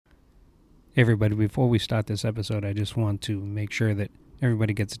Hey everybody, before we start this episode, I just want to make sure that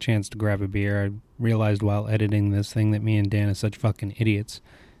everybody gets a chance to grab a beer. I realized while editing this thing that me and Dan are such fucking idiots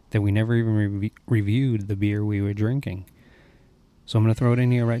that we never even reviewed the beer we were drinking. So I'm going to throw it in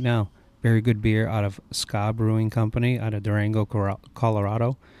here right now. Very good beer out of Ska Brewing Company out of Durango,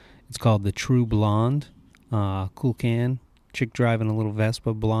 Colorado. It's called the True Blonde. Cool can. Chick driving a little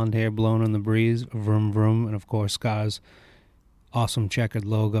Vespa, blonde hair blown in the breeze, vroom vroom, and of course Ska's awesome checkered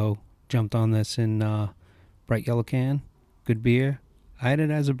logo. Jumped on this in bright yellow can. Good beer. I had it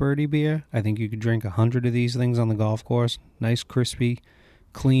as a birdie beer. I think you could drink 100 of these things on the golf course. Nice, crispy,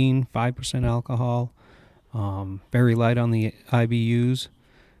 clean, 5% alcohol. Very light on the IBUs.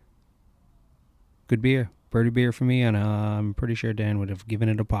 Good beer. Birdie beer for me, and I'm pretty sure Dan would have given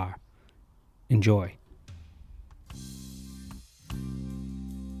it a par. Enjoy.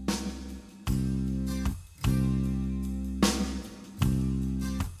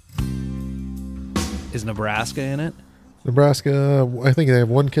 Is Nebraska in it? Nebraska, I think they have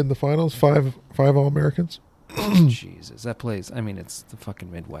one kid in the finals, five All-Americans. Jesus, that place, I mean, it's the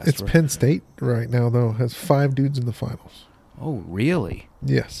fucking Midwest. It's Penn State right now, though, has 5 dudes in the finals. Oh, really?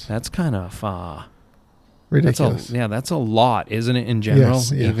 Yes. That's kind of ridiculous. That's a lot, isn't it, in general?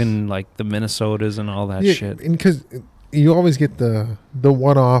 Yes. Even like the Minnesotas and all that shit. And because you always get the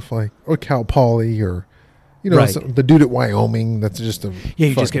one-off, like, or Cal Poly or, Right. the dude at Wyoming that's just a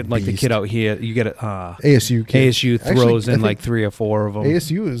You just get like beast. the kid out here. You get ASU kid. ASU throws Actually, in like 3 or 4 of them.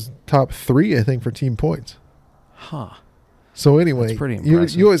 ASU is top 3, I think, for team points. Huh. So anyway, That's pretty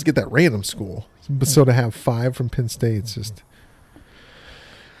impressive. you always get that random school. But so to have 5 from Penn State, it's just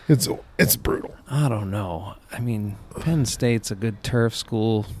it's brutal. I don't know. I mean, Penn State's a good turf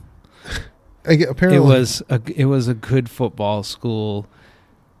school. Apparently, It was a good football school.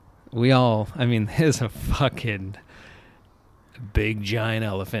 There's a fucking big giant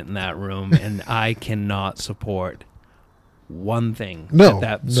elephant in that room, and I cannot support one thing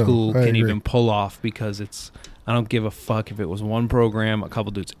that school can even pull off, because I don't give a fuck if it was one program, a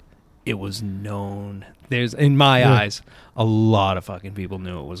couple dudes. It was known. There's, in my eyes, a lot of fucking people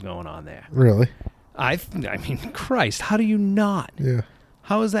knew what was going on there. Really? I mean, Christ, how do you not? Yeah.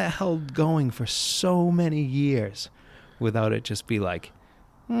 How is that held going for so many years without it just be like,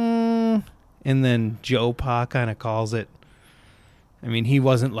 and then Joe Pa kind of calls it. I mean, he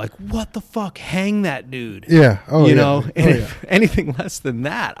wasn't like, what the fuck, hang that dude. Yeah. Oh, you yeah. know, and if anything less than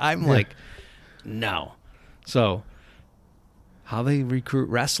that, I'm like, no. So, how they recruit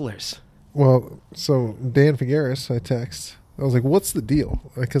wrestlers? Well, so Dan Figueres, I text. I was like, what's the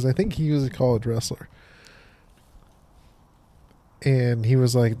deal? Because I think he was a college wrestler. And he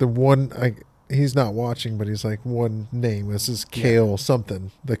was like, he's not watching, but he's like, one name. This is Kale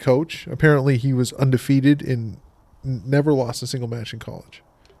something, the coach. Apparently, he was undefeated and never lost a single match in college.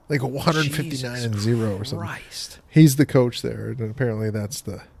 Like 159-0 or something. Christ. He's the coach there, and apparently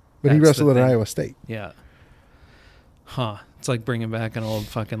he wrestled at Iowa State. Yeah. Huh. It's like bringing back an old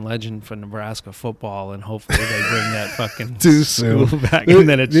fucking legend for Nebraska football, and hopefully they bring that fucking Too soon. school back. And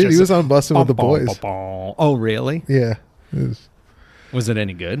then it's just he was on Bussin' with the Boys. Oh, really? Yeah. Was it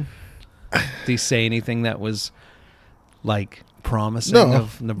any good? Did he say anything that was like promising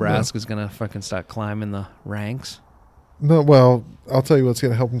of Nebraska's going to fucking start climbing the ranks? No, well, I'll tell you what's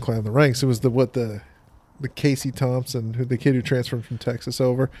going to help him climb the ranks. It was the Casey Thompson, the kid who transferred from Texas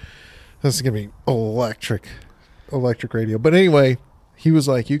over. This is going to be electric radio. But anyway, he was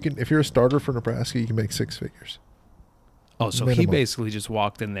like, if you're a starter for Nebraska, you can make 6 figures. Oh, so minimum. He basically just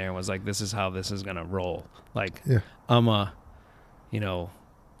walked in there and was like, this is how this is going to roll. Like, yeah. I'm a,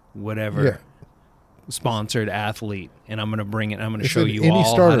 whatever sponsored athlete, and I'm going to bring it. I'm going to show you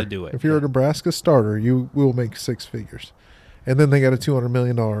all how to do it. If you're a Nebraska starter, you will make 6 figures. And then they got a $200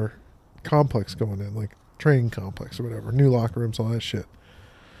 million complex going in, like training complex or whatever, new locker rooms, all that shit.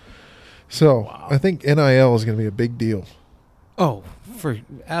 So I think NIL is going to be a big deal. Oh,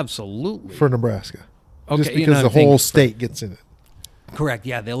 absolutely. For Nebraska. Okay, just because the whole state gets in it. Correct.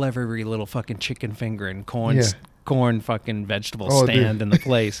 Yeah, they'll have every little fucking chicken finger and corn fucking vegetable stand in the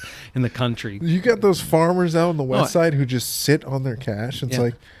place in the country. You got those farmers out on the west side who just sit on their cash. It's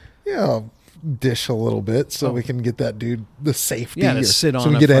like, I'll dish a little bit so we can get that dude the safety. Yeah, to sit on so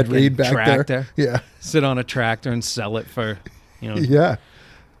we a get Ed fucking Reed back tractor. There. Yeah. Sit on a tractor and sell it for, yeah.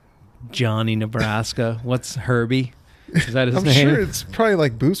 Johnny Nebraska. What's Herbie? Is that his I'm name? sure it's probably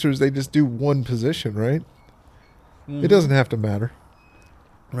like boosters. They just do one position, right? It doesn't have to matter.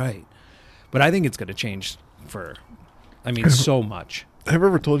 Right. But I think it's going to change so much. Have I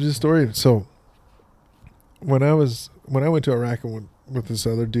ever told you the story? So when I went to Iraq with this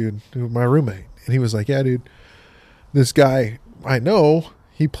other dude, my roommate, and he was like, yeah, dude, this guy I know,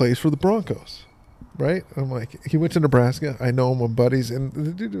 he plays for the Broncos, right? I'm like, he went to Nebraska. I know him, my buddies, and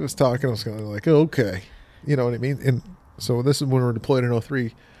the dude was talking. I was kind of like, okay, you know what I mean? And so this is when we're deployed in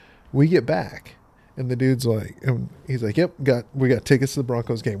 03. We get back, and the dude's like, and he's like, yep, we got tickets to the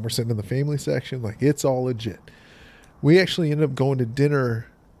Broncos game. We're sitting in the family section, like it's all legit. We actually ended up going to dinner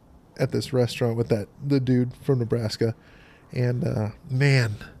at this restaurant with the dude from Nebraska, and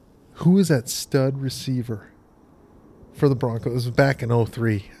man, who is that stud receiver for the Broncos? It was back in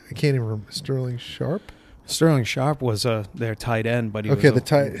 03. I can't even remember. Sterling Sharp? Sterling Sharp was their tight end, but he okay, was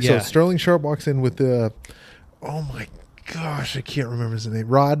So Sterling Sharp walks in with the, oh my gosh, I can't remember his name.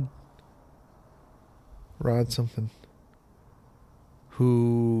 Rod something.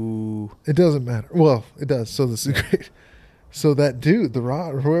 Who? It doesn't matter. Well, it does. So this is great. So that dude, the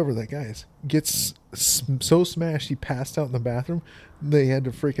Rod, or whoever that guy is, gets so smashed he passed out in the bathroom. They had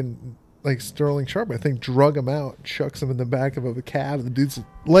to freaking, like Sterling Sharp, I think, drug him out, chucks him in the back of a cab. The dude's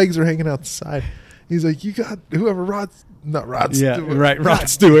legs are hanging out the side. He's like, you got whoever Rod Stewart. Right, Rod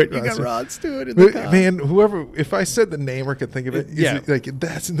Stewart. You got Rod Stewart in the car. Man, whoever, if I said the name or could think of it, Yeah. like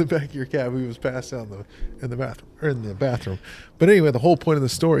that's in the back of your cab. He was passed out in the bathroom. But anyway, the whole point of the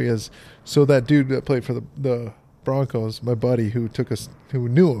story is, so that dude that played for the Broncos, my buddy who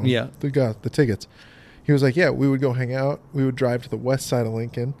knew him, the tickets, he was like, yeah, we would go hang out. We would drive to the west side of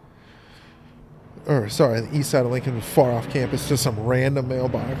Lincoln. The east side of Lincoln, far off campus, to some random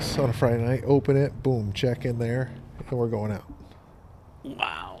mailbox on a Friday night. Open it, boom, check in there, and we're going out.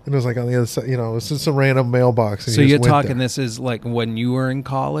 Wow. And it was like on the other side, it was just some random mailbox. And So you're talking there. this is like when you were in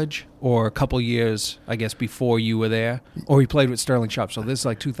college or a couple years, I guess, before you were there? Or he played with Sterling Sharp. So this is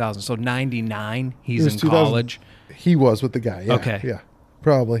like 2000. So 99, he's in college. He was with the guy, yeah. Okay. Yeah,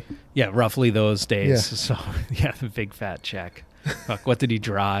 probably. Yeah, roughly those days. Yeah. So, yeah, the big fat check. Fuck, what did he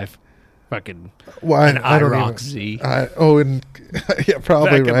drive? Fucking Well, an I don't IROC even, Z. Yeah, probably,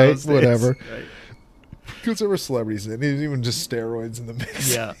 Back in right? those days. Whatever. Right. Because there were celebrities in it. Even just steroids in the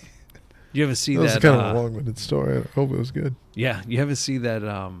mix. Yeah. You ever see That was that? kind of a long-winded story. I hope it was good. Yeah. You ever see that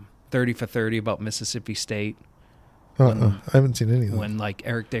 30 for 30 about Mississippi State? I haven't seen any of them. When like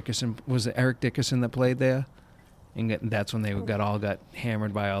Eric Dickerson, was it Eric Dickerson that played there? And that's when they got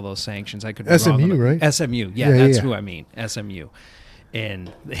hammered by all those sanctions. I could be SMU, wrong. right? SMU. Yeah, that's who I mean. SMU.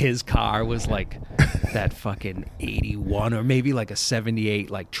 And his car was like that fucking 81 or maybe like a 78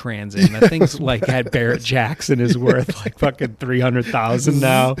 like Trans Am. That thing's like had Barrett Jackson is worth like fucking 300,000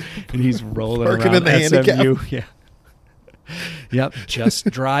 now, and he's rolling Parking around in the SMU. handicap. Yeah. Yep, just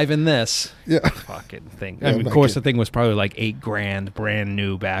driving this Yeah. fucking thing. Yeah, I mean, I'm of not course, kidding. the thing was probably like $8,000 brand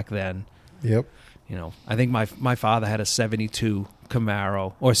new back then. Yep. I think my father had a 72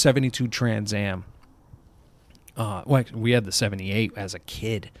 Camaro or 72 Trans Am. Well, we had the 78 as a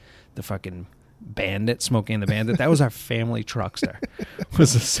kid, the fucking Bandit, Smokey and the Bandit. That was our family truckster.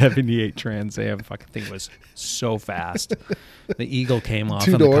 Was a 78 Trans Am. Fucking thing was so fast. The Eagle came off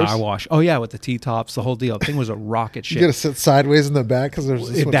Two in the doors? car wash. Oh yeah, with the T-tops, the whole deal. The thing was a rocket ship. You got to sit sideways in the back because there's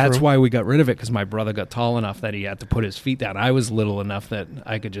this much That's room. why we got rid of it, because my brother got tall enough that he had to put his feet down. I was little enough that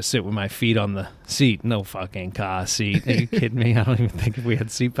I could just sit with my feet on the seat. No fucking car seat. Are you kidding me? I don't even think we had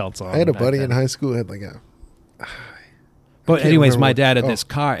seatbelts on. I had a back buddy then. in high school who had like a. But can't anyways, remember my what- dad had oh. this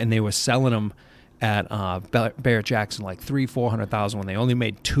car, and they were selling them at Barrett Jackson like $300,000-$400,000 when they only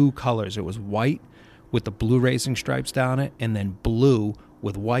made two colors. It was white with the blue racing stripes down it, and then blue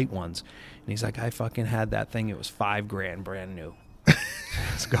with white ones. And he's like, I fucking had that thing. It was $5,000 brand new.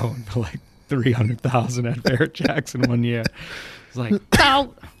 It's going for like $300,000 at Barrett Jackson one year. It's like,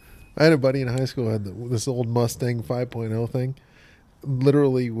 ow! I had a buddy in high school who had this old Mustang 5.0 thing.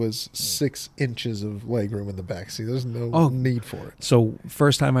 Literally was 6 inches of legroom in the back seat. There's no need for it. So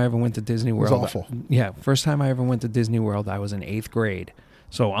first time I ever went to Disney was World. awful. Yeah, first time I ever went to Disney World, I was in 8th grade.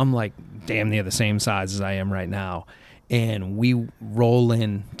 So I'm like damn near the same size as I am right now. And we roll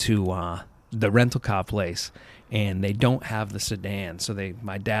into the rental car place, and they don't have the sedan. So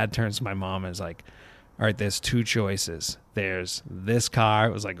my dad turns to my mom and is like, all right, there's two choices. There's this car.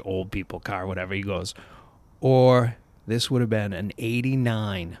 It was like old people car, whatever. He goes, or this would have been an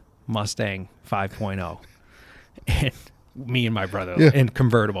 89 Mustang 5.0. And me and my brother in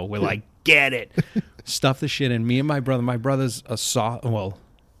convertible, we're like, get it. Stuff the shit in. Me and my brother's I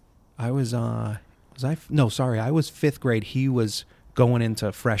was 5th grade. He was going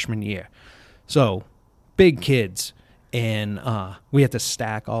into freshman year. So big kids. And we had to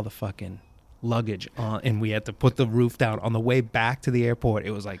stack all the fucking luggage on, and we had to put the roof down. On the way back to the airport,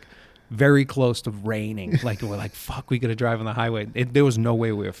 it was like very close to raining. Like, we're like, fuck, we gotta drive on the highway. There was no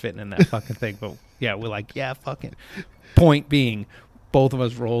way we were fitting in that fucking thing. But yeah, we're like, yeah, fucking. Point being, both of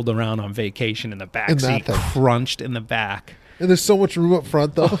us rolled around on vacation in the back In that seat, thing. crunched in the back. And there's so much room up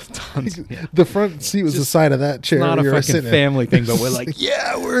front, though. Oh, tons, yeah. The front seat was the side of that chair. Not a you were fucking sitting in. family thing, but we're like,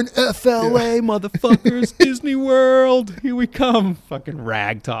 yeah, we're in FLA, motherfuckers, Disney World. Here we come. Fucking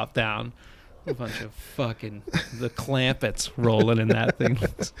rag top down. A bunch of fucking the Clampets rolling in that thing.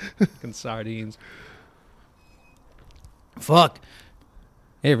 Fucking sardines. Fuck.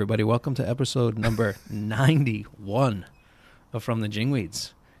 Hey, everybody. Welcome to episode number 91 of From the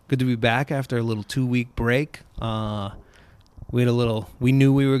Jingweeds. Good to be back after a little 2-week break. We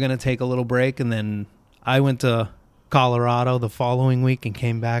knew we were going to take a little break, and then I went to Colorado the following week and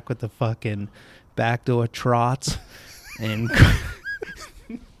came back with the fucking backdoor trots and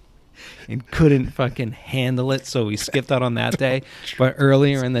and couldn't fucking handle it, so we skipped out on that day. But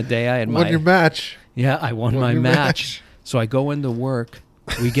earlier in the day, I had Won your match. Yeah, I won my match. So I go into work.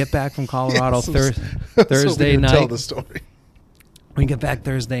 We get back from Colorado Thursday night. Tell the story. We get back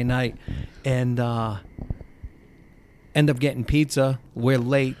Thursday night and end up getting pizza. We're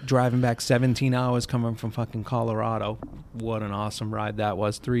late, driving back 17 hours coming from fucking Colorado. What an awesome ride that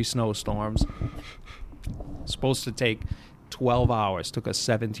was. 3 snowstorms. Supposed to take 12 hours. Took us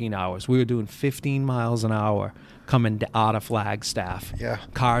 17 hours. We were doing 15 miles an hour coming out of Flagstaff. Yeah.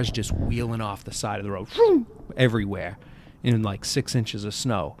 Cars just wheeling off the side of the road everywhere in like 6 inches of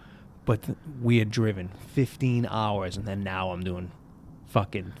snow. But we had driven 15 hours, and then now I'm doing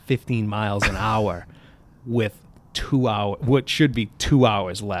fucking 15 miles an hour with 2 hours, what should be 2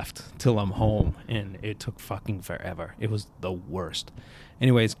 hours left till I'm home, and it took fucking forever. It was the worst.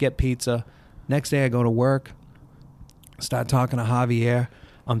 Anyways, get pizza. Next day I go to work, start talking to Javier.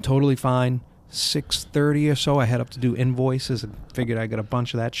 I'm totally fine. 6:30 or so, I head up to do invoices and figured I got a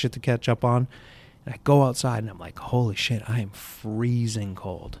bunch of that shit to catch up on. And I go outside and I'm like, holy shit, I am freezing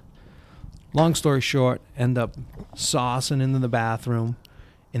cold. Long story short, end up saucing into the bathroom.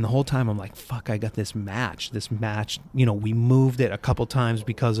 And the whole time I'm like, fuck, I got this match. We moved it a couple times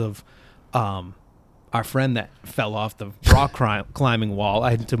because of our friend that fell off the rock climbing wall.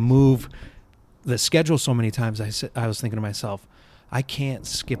 I had to move the schedule so many times. I was thinking to myself, I can't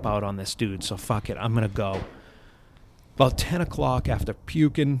skip out on this dude, so fuck it, I'm going to go. About 10 o'clock after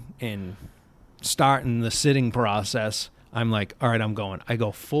puking and starting the sitting process, I'm like, all right, I'm going. I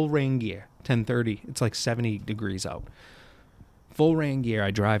go full rain gear, 10:30. It's like 70 degrees out. Full rain gear,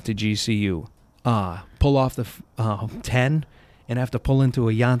 I drive to GCU, pull off the 10, and have to pull into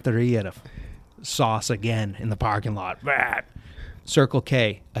a Llanteria to sauce again in the parking lot. Circle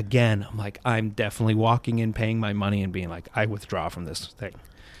K, again. I'm like, I'm definitely walking in, paying my money, and being like, I withdraw from this thing.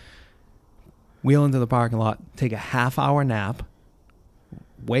 Wheel into the parking lot, take a half-hour nap,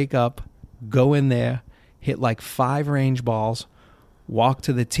 wake up, go in there, hit like 5 range balls, walk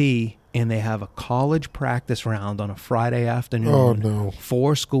to the tee, and they have a college practice round on a Friday afternoon. Oh, no.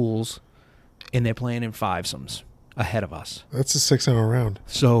 4 schools, and they're playing in fivesomes ahead of us. That's a 6-hour round.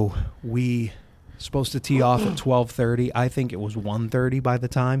 So we supposed to tee off at 12:30. I think it was 1:30 by the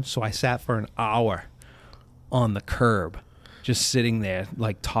time. So I sat for an hour on the curb, just sitting there,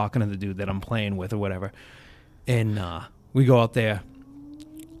 like talking to the dude that I'm playing with or whatever. And we go out there.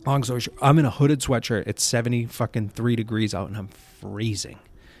 Long story short, I'm in a hooded sweatshirt. It's 73 degrees out, and I'm freezing.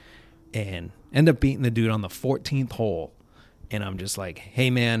 And end up beating the dude on the 14th hole. And I'm just like, hey,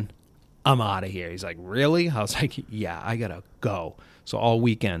 man, I'm out of here. He's like, really? I was like, yeah, I got to go. So all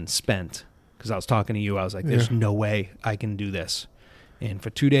weekend spent, because I was talking to you, I was like, there's no way I can do this. And for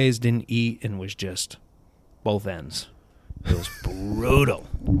 2 days, didn't eat and was just both ends. It was brutal.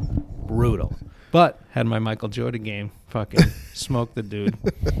 Brutal. But had my Michael Jordan game. Fucking smoked the dude.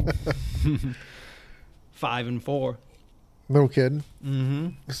 5-4. No kidding.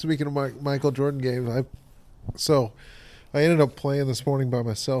 Mm-hmm. Speaking of Michael Jordan games, I ended up playing this morning by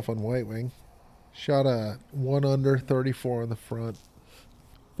myself on White Wing. Shot a 1 under, 34 on the front,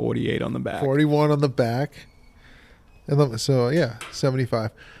 48 on the back, 41 on the back, and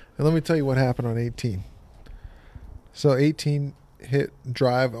 75. And let me tell you what happened on 18. So 18 hit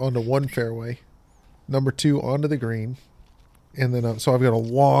drive onto 1 fairway, number 2 onto the green, and then so I've got a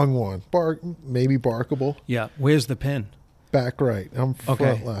long one, maybe barkable. Yeah, where's the pin? Back right. I'm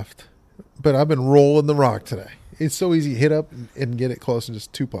front left. But I've been rolling the rock today. It's so easy to hit up and get it close and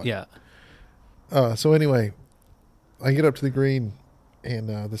just 2-putt. Yeah. So anyway, I get up to the green, and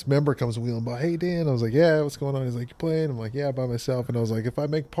this member comes wheeling by. Hey, Dan. I was like, yeah, what's going on? He's like, you playing? I'm like, yeah, by myself. And I was like, if I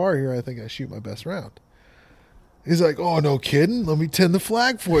make par here, I think I shoot my best round. He's like, oh, no kidding. Let me tend the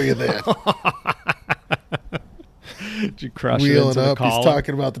flag for you then. Did you crush wheeling it into up. the collar? He's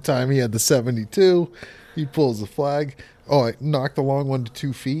talking about the time he had the 72. He pulls the flag. Oh, I knocked the long one to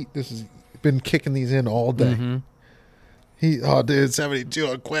 2 feet. This has been kicking these in all day. Mm-hmm. Dude, 72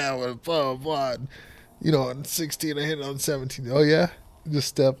 on Quail, blah, blah, blah. You know, on 16, I hit it on 17. Oh, yeah? Just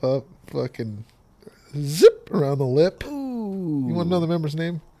step up, fucking zip around the lip. Ooh. You want to know the member's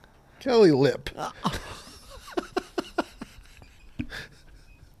name? Kelly Lip.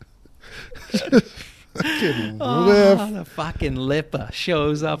 Fucking whiff. The fucking lipper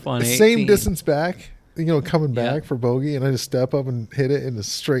shows up on 18. Same distance back, you know, coming back for bogey, and I just step up and hit it, and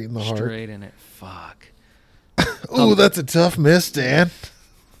it's straight in the heart. Straight in it. Fuck. Ooh, that's a tough miss, Dan.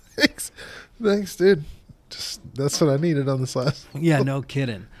 Thanks, dude. That's what I needed on this last. Yeah, no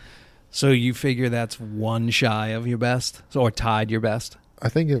kidding. So you figure that's one shy of your best, or tied your best? I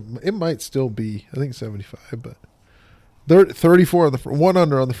think it might still be. I think 75, but 34 on the front, 1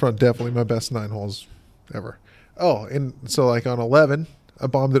 under on the front. Definitely my best 9 holes ever. Oh, and so like on 11, I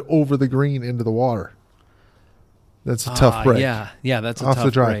bombed it over the green into the water. That's a tough break. Yeah, that's a Off the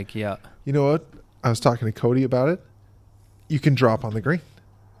tough drive. break. Yeah. You know what? I was talking to Cody about it. You can drop on the green.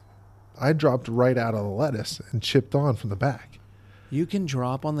 I dropped right out of the lettuce and chipped on from the back. You can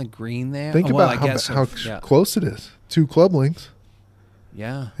drop on the green there. Think about how close it is. 2 club lengths.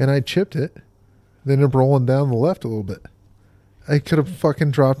 Yeah. And I chipped it. Then ended up rolling down the left a little bit. I could have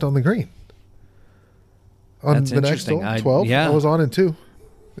fucking dropped on the green. On That's the next interesting. hole, 12, yeah. I was on in 2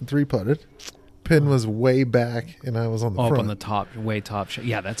 and 3 putted. Pin was way back and I was on the Up front. on the top, way top.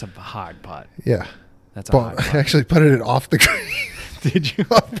 Yeah, that's a hard putt. Yeah. That's a hard I putt. actually putted it off the green. Did you?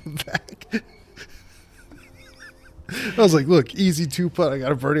 Off the back. I was like, look, easy 2 putt. I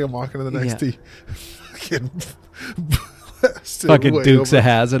got a birdie. I'm walking to the next tee. Fucking blasted Fucking way Dukes over. of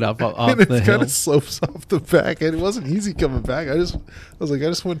Hazzard up off And the it hill. kind of slopes off the back. And it wasn't easy coming back. I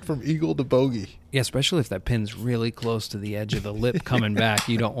just went from eagle to bogey. Yeah, especially if that pin's really close to the edge of the lip coming back.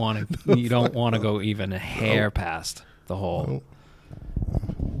 You don't want to go even a hair past the hole.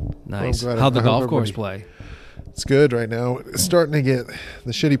 Nice. Well, How'd the I golf hope course everybody- play? It's good right now. It's starting to get,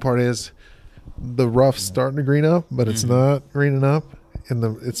 the shitty part is the rough's starting to green up, but it's not greening up. And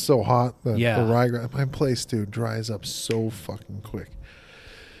it's so hot that the ryegrass, my place, dude, dries up so fucking quick.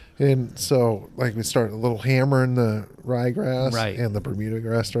 And so, like, we start a little hammering the ryegrass, Right. and the Bermuda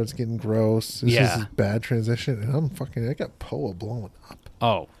grass starts getting gross. It's just this bad transition, and I got POA blowing up.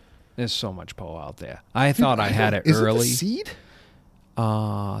 Oh, there's so much POA out there. I thought I had it Is early. it the seed?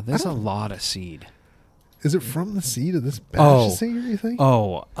 There's a lot of seed. Is it from the seed of this batch of seed, you think?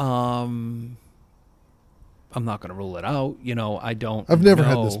 I'm not going to rule it out. You know, I don't I've never know.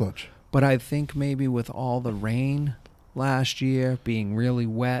 had this much. But I think maybe with all the rain last year being really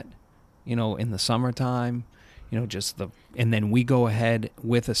wet, you know, in the summertime, you know, and then we go ahead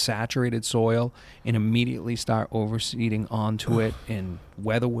with a saturated soil and immediately start overseeding onto it, and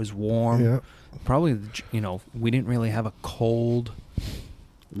weather was warm. Yeah. Probably, you know, we didn't really have a cold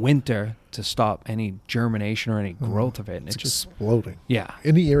winter to stop any germination or any growth of it. And It's it just, exploding. yeah.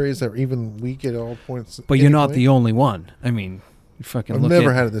 Any areas that are even weak at all points. But you're not anyway? the only one. I mean, you fucking I've look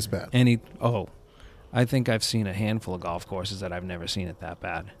never at had it this bad. I think I've seen a handful of golf courses that I've never seen it that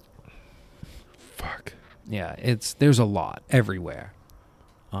bad. Fuck. Yeah, there's a lot everywhere.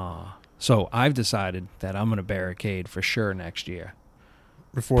 So I've decided that I'm going to barricade for sure next year.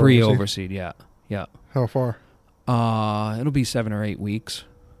 Before Pre-overseed, yeah. How far? It'll be 7 or 8 weeks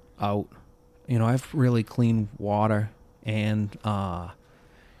out. You know, I have really clean water, and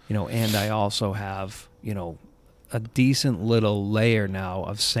you know, and I also have, you know, a decent little layer now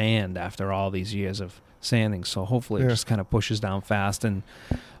of sand after all these years of sanding. So hopefully it just kind of pushes down fast, and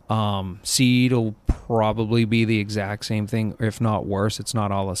seed will probably be the exact same thing, if not worse. It's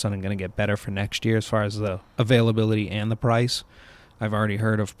not all of a sudden going to get better for next year as far as the availability and the price. I've already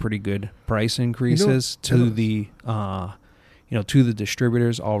heard of pretty good price increases to the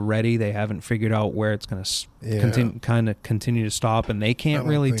distributors already. They haven't figured out where it's going to continue to stop, and they can't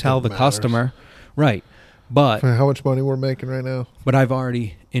really tell the customer, right? But For how much money we're making right now? But I've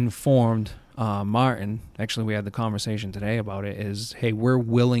already informed Martin. Actually, we had the conversation today about it. Is, hey, we're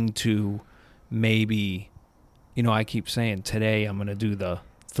willing to maybe, you know, I keep saying today I'm going to do the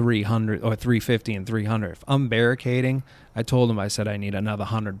 300 or 350 and 300. If I'm barricading, I told him, I said I need another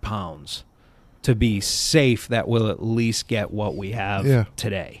 100 pounds to be safe. That will at least get what we have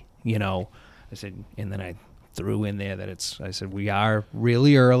today. You know, I said, and then I threw in there that I said we are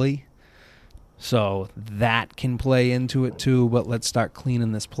really early. So that can play into it too, but let's start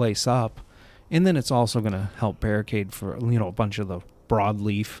cleaning this place up. And then it's also going to help barricade for, you know, a bunch of the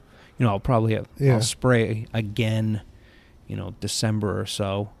broadleaf. You know, I'll spray again, you know, December or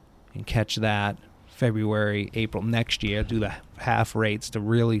so, and catch that February, April next year, do the half rates to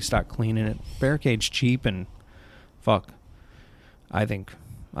really start cleaning it. Barricade's cheap, and fuck, I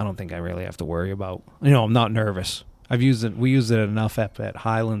don't think I really have to worry about, you know, I'm not nervous. We used it enough at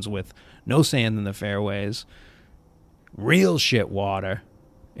Highlands with no sand in the fairways, real shit water,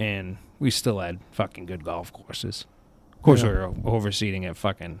 and we still had fucking good golf courses. Of course, we were overseeding at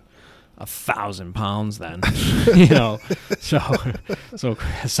fucking 1,000 pounds then, you know. So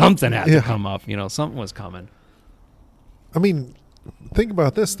something had to come up, you know. Something was coming. I mean, think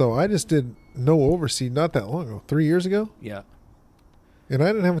about this though. I just did no overseed not that long ago, 3 years ago. Yeah. And I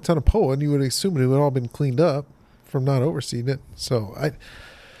didn't have a ton of POA, and you would assume it would all been cleaned up from not overseeding it. So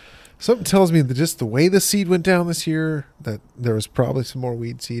something tells me that just the way the seed went down this year, that there was probably some more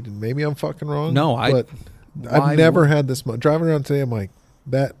weed seed, and maybe I'm fucking wrong. No, I've never had this much. Driving around today, I'm like,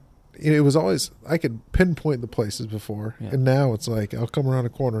 that. It was always, I could pinpoint the places before, and now it's like I'll come around a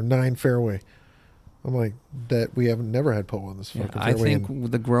corner, 9 fairway. I'm like, that we haven't never had POA on this fucking fairway. I think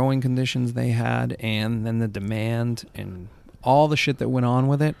with the growing conditions they had, and then the demand and all the shit that went on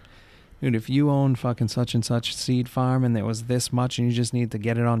with it, dude, if you own fucking such and such seed farm and there was this much and you just need to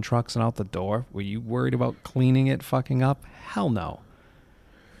get it on trucks and out the door, were you worried about cleaning it fucking up? Hell no.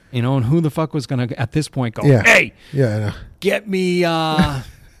 You know, and who the fuck was going to, at this point, go, hey, I know. Get me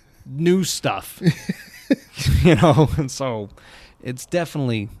new stuff. You know, and so it's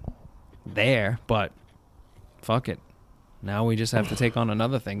definitely there, but fuck it. Now we just have to take on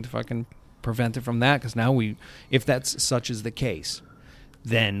another thing to fucking prevent it from that, because now if that's such as the case,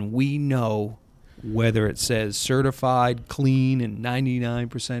 then we know whether it says certified, clean, and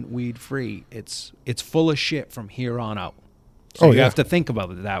 99% weed free. It's full of shit from here on out. So you have to think about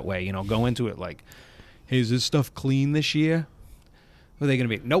it that way. You know, go into it like, hey, is this stuff clean this year? Are they going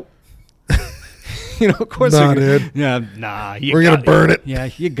to be? Nope. You know, of course not, dude. Yeah, nah. We're going to burn it. Yeah,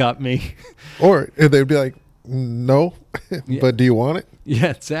 you got me. Or they'd be like, no, but do you want it? Yeah,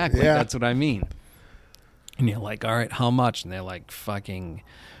 exactly. Yeah. That's what I mean. And you're like, all right, how much? And they're like, fucking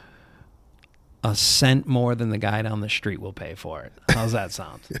a cent more than the guy down the street will pay for it. How's that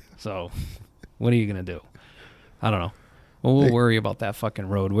sound? So what are you going to do? I don't know. Well, we'll worry about that fucking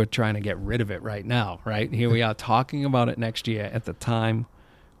road. We're trying to get rid of it right now, right? Here we are talking about it next year. At the time,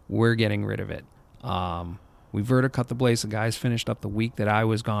 we're getting rid of it. We verticut the place. The guys finished up the week that I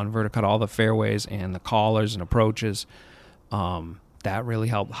was gone, verticut all the fairways and the collars and approaches. That really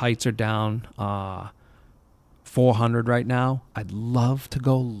helped. Heights are down 400 right now. I'd love to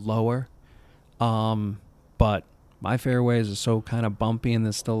go lower, but my fairways are so kind of bumpy, and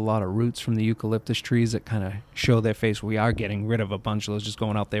there's still a lot of roots from the eucalyptus trees that kind of show their face. We are getting rid of a bunch of those, just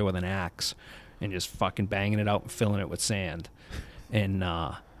going out there with an axe and just fucking banging it out and filling it with sand. And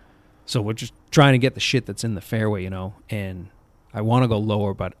so we're just trying to get the shit that's in the fairway, you know, and I want to go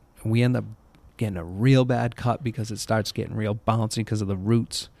lower, but we end up getting a real bad cut because it starts getting real bouncy because of the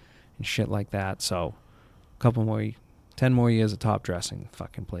roots and shit like that. So a couple more, 10 more years of top dressing, the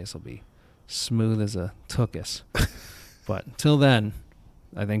fucking place will be smooth as a tuchus. But until then,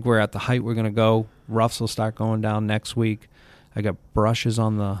 I think we're at the height we're going to go. Roughs will start going down next week. I got brushes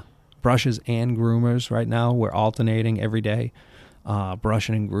and groomers right now. We're alternating every day.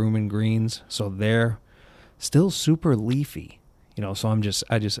 Brushing and grooming greens, so they're still super leafy, you know, so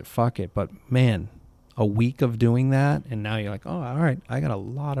I just said fuck it. But man, a week of doing that, and now you're like, oh, all right, I got a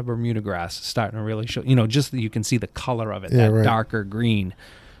lot of Bermuda grass starting to really show, you know, just that you can see the color of it, darker green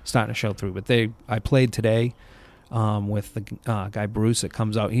starting to show through. But I played today with the guy Bruce that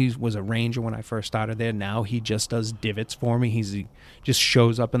comes out. He was a ranger when I first started there. Now he just does divots for me. He just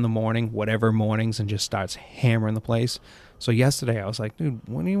shows up in the morning, whatever mornings, and just starts hammering the place. So yesterday I was like, dude,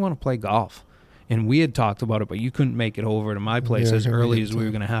 when do you want to play golf? And we had talked about it, but you couldn't make it over to my place as early as we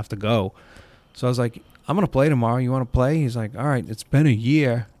were going to have to go. So I was like, I'm going to play tomorrow. You want to play? He's like, all right, it's been a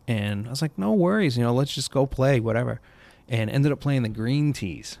year. And I was like, no worries. You know, let's just go play, whatever. And ended up playing the green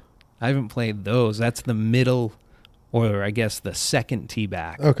tees. I haven't played those. That's the middle, or I guess the second tee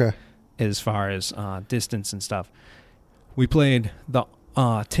back. Okay. As far as distance and stuff. We played the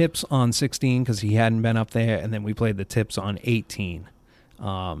tips on 16 because he hadn't been up there, and then we played the tips on 18,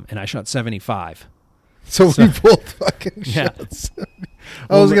 and I shot 75. So we both fucking shots.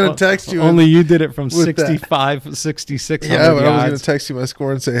 I was going to text you. Only you did it from 65, 66. Yeah, but I was going to text you my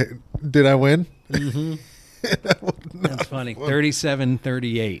score and say, did I win? Mm-hmm. That's funny.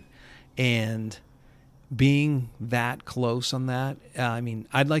 37-38. And being that close on that, I mean,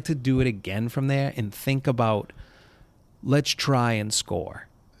 I'd like to do it again from there and think about, let's try and score,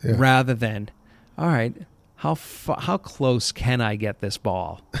 rather than, all right, how close can I get this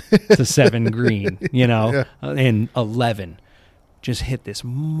ball to 7 green, you know, and 11, just hit this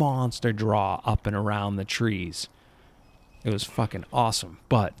monster draw up and around the trees. It was fucking awesome,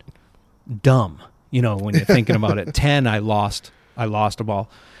 but dumb, you know, when you're thinking about it. 10, I lost a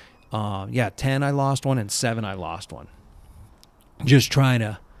ball. 10, I lost one, and 7, I lost one. Just trying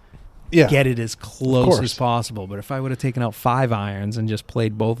to get it as close course. as possible. But if I would have taken out 5 irons and just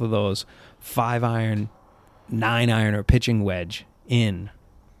played both of those 5 iron, 9 iron, or pitching wedge in,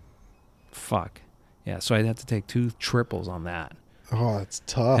 fuck. Yeah, so I'd have to take 2 triples on that. Oh, it's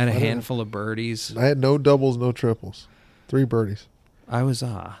tough. Had a handful of birdies. I had no doubles, no triples. 3 birdies. I was,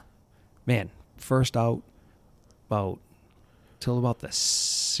 man, first out till about the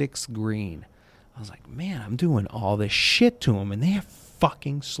 6th green. I was like, man, I'm doing all this shit to them, and they're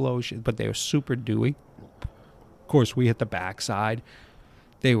fucking slow shit, but they were super dewy. Of course, we hit the backside.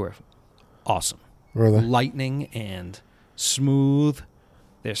 They were awesome. Were they? Lightning and smooth.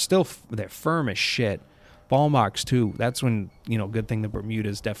 They're firm as shit. Ball marks too. That's when, good thing the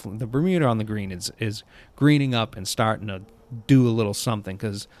Bermuda on the green is greening up and starting to do a little something,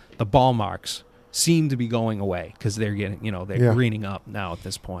 because the ball marks seem to be going away because they're getting, they're greening up now at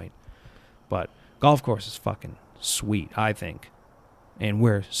this point. But golf course is fucking sweet, I think. And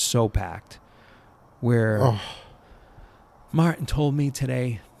we're so packed. Martin told me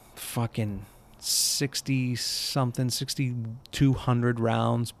today, fucking 6,200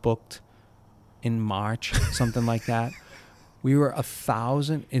 rounds booked in March, something like that. We were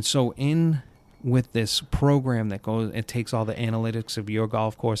 1,000. And so with this program that goes, it takes all the analytics of your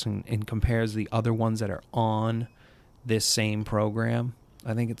golf course and compares the other ones that are on this same program.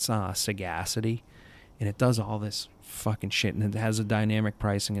 I think it's Sagacity, and it does all this fucking shit, and it has a dynamic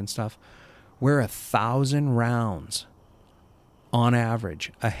pricing and stuff. We're 1,000 rounds on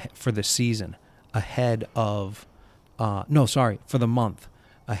average for the season ahead of, for the month,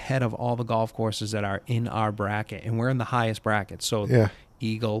 ahead of all the golf courses that are in our bracket, and we're in the highest bracket. So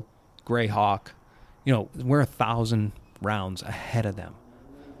Eagle, Greyhawk, we're 1,000 rounds ahead of them.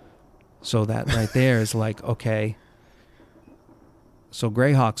 So that right there is like, okay. So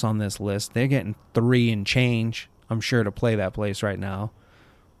Greyhawk's on this list. They're getting 3 and change, I'm sure, to play that place right now.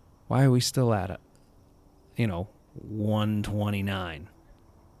 Why are we still at it? 129.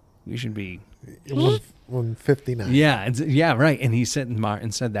 We should be 159. Yeah, right. And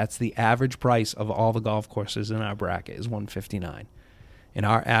Martin said that's the average price of all the golf courses in our bracket is 159. And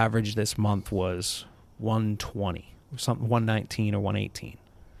our average this month was 120, something 119 or 118.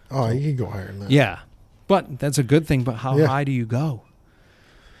 Oh, so, you can go higher than that. Yeah. But that's a good thing, but how high do you go?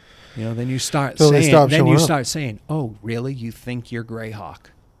 Then you start saying, "Oh, really? You think you're Greyhawk?"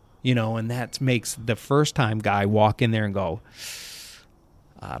 And that makes the first time guy walk in there and go,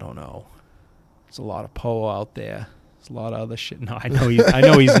 "I don't know. There's a lot of PO out there. There's a lot of other shit." No, I know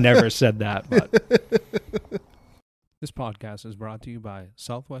he's never said that, but this podcast is brought to you by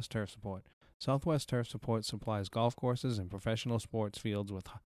Southwest Turf Support. Southwest Turf Support supplies golf courses and professional sports fields with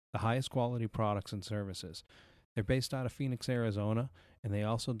the highest quality products and services. They're based out of Phoenix, Arizona, and they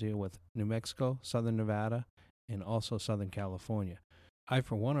also deal with New Mexico, Southern Nevada, and also Southern California. I,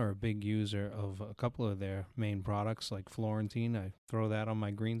 for one, are a big user of a couple of their main products, like Florentine. I throw that on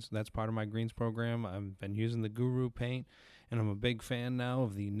my greens. That's part of my greens program. I've been using the Guru paint, and I'm a big fan now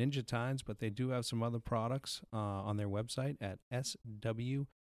of the Ninja Tides, but they do have some other products on their website at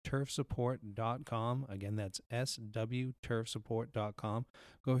swturfsupport.com. Again, that's swturfsupport.com.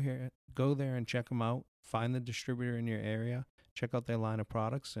 Go there and check them out. Find the distributor in your area. Check out their line of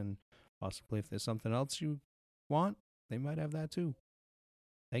products, and possibly if there's something else you want, they might have that too.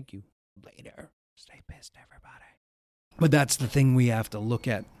 Thank you. Later. Stay pissed, everybody. But that's the thing we have to look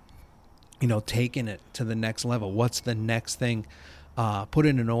at, taking it to the next level. What's the next thing? Put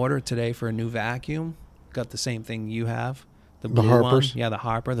in an order today for a new vacuum. Got the same thing you have. The blue Harpers. one. Yeah, the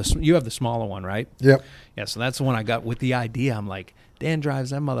Harper. You have the smaller one, right? Yep. Yeah, so that's the one I got with the idea. I'm like, Dan drives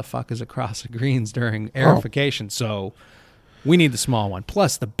them motherfuckers across the greens during aerification, so we need the small one.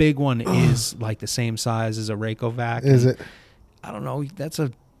 Plus, the big one is like the same size as a Rayco vac. Is it? I don't know. That's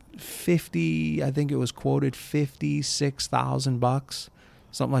a 50. I think it was quoted $56,000,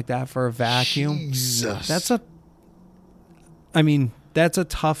 something like that for a vacuum. Jesus. That's a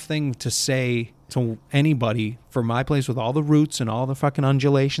tough thing to say to anybody for my place with all the roots and all the fucking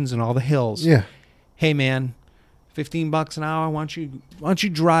undulations and all the hills. Yeah. Hey man, $15 an hour. Why don't you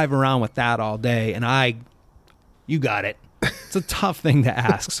drive around with that all day? And you got it. It's a tough thing to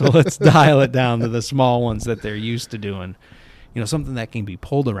ask. So let's dial it down to the small ones that they're used to doing. Something that can be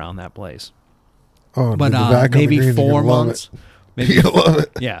pulled around that place. Oh, but maybe 4 months. Maybe you'll love it.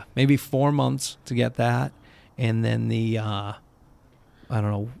 Yeah, maybe 4 months to get that, and then the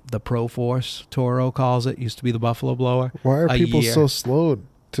the Pro Force Toro calls it. Used to be the Buffalo Blower. Why are people so slow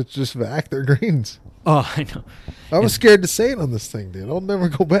to just vac their greens? Oh, I know. I was scared to say it on this thing, dude. I'll never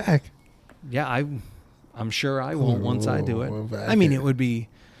go back. Yeah, I'm sure I won't once I do it. It would be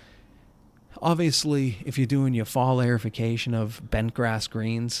obviously if you're doing your fall aerification of bent grass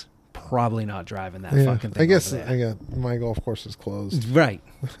greens, probably not driving that Yeah, fucking thing. I guess over there. I got my golf course is closed, Right.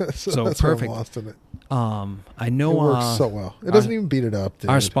 so that's perfect. why I'm lost in it. I It know works so well. It doesn't even beat it up. Dude.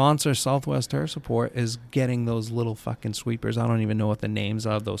 our sponsor, Southwest Turf Support, is getting those little fucking sweepers. I don't even know what the names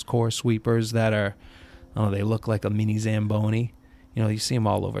are. Those core sweepers that are, oh, they look like a mini Zamboni. You know, you see them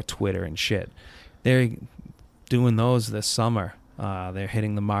all over Twitter and shit. They're doing those this summer. They're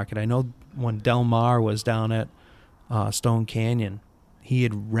hitting the market. I know when Del Mar was down at Stone Canyon, he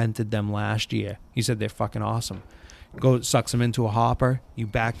had rented them last year. He said they're fucking awesome. Sucks them into a hopper. You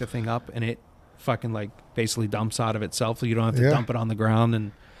back the thing up, and it fucking like basically dumps out of itself, so you don't have to dump it on the ground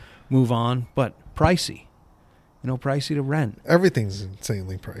and move on. But pricey, pricey to rent. Everything's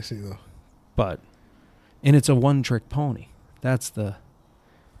insanely pricey though. And it's a one-trick pony. That's the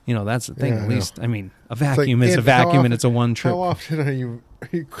thing. Yeah, at least, I mean, a It's vacuum like, is a and how vacuum, often- and it's a one-trick. How often are you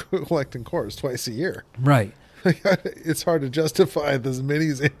collecting cores? Twice a year. Right. It's hard to justify this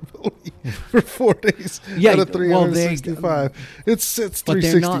mini Zamboni for 4 days Yeah, out of well, 365. It's But 361.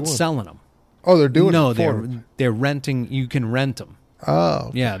 they're not selling them. Oh, they're doing No, it for them. they're renting. You can rent them.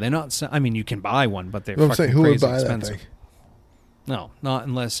 Oh, Yeah, they're not. I mean, you can buy one, but they're I'm fucking saying, who would crazy buy expensive. that thing? No, not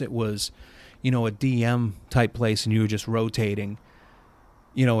unless it was, a DM type place, and you were just rotating,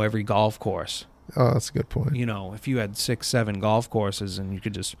 every golf course. Oh, that's a good point. If you had 6, 7 golf courses and you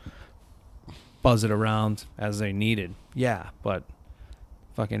could just buzz it around as they needed. Yeah, but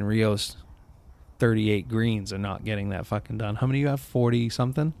fucking Rio's 38 greens are not getting that fucking done. How many do you have? 40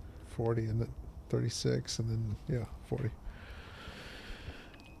 something? 40 and then 36 and then 40.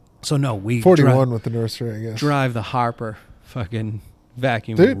 So no, we 41 with the nursery, I guess. drive the Harper fucking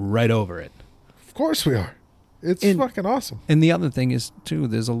vacuum Dude. right over it. Of course we are. It's And- fucking awesome. And the other thing is too,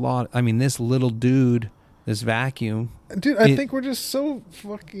 there's a lot. I mean, this little dude, this vacuum. Dude, I think we're just so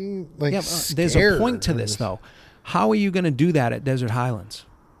fucking like There's a point to this though. How are you going to do that at Desert Highlands?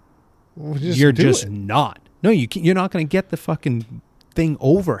 We'll just You're do just it. not. No, you're not going to get the fucking thing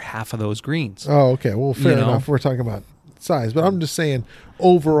over half of those greens. Oh, okay. Well, fair You know? enough. We're talking about size, but I'm just saying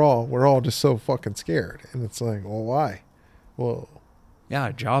overall, we're all just so fucking scared, and it's like, well, why? Well, Yeah,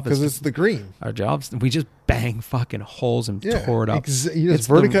 our job because is it's the green. our jobs. We just bang fucking holes and tore it up. You It's just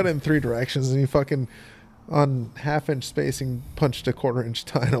the- verticut it in 3 directions, and you fucking on half-inch spacing punched a 1/4-inch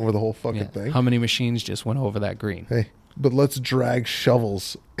tine over the whole fucking Yeah. thing. How many machines just went over that green? Hey, but let's drag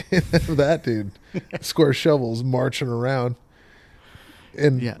shovels. That dude, square shovels marching around,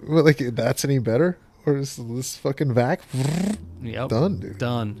 and Yeah. well, like that's any better? Or is this fucking vac Yep. done, dude?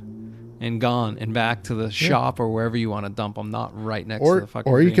 Done. And gone and back to the shop or wherever you want to dump them, not right next to Or the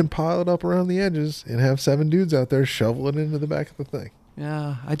fucking or you green. can pile it up around the edges and have 7 dudes out there shoveling into the back of the thing.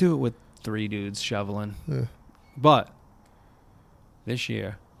 Yeah, I do it with 3 dudes shoveling. Yeah. But this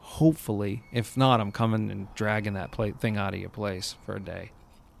year, hopefully, if not, I'm coming and dragging that thing out of your place for a day.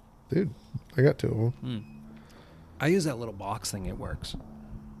 Dude, I got 2 of them. I use that little box thing. It works.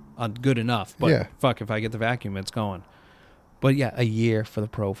 Good enough. But Yeah. fuck, if I get the vacuum, it's going. But yeah, a year for the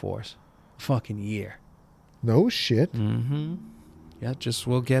Pro Force. Fucking year. No shit. Mm-hmm. Yeah,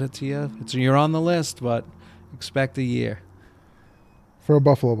 we'll get it to you. You're on the list, but expect a year. For a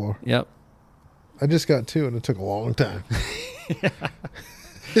buffalo blower. Yep. I just got 2 and it took a long time. Yeah,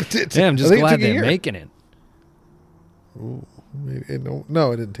 I'm just I think it glad took a they're year. making it. Ooh, maybe,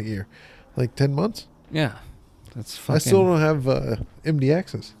 no, it didn't take a year. Like 10 months? Yeah. That's fucking... I still don't have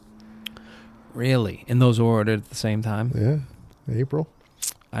MDXs. Really? And those were ordered at the same time? Yeah, April.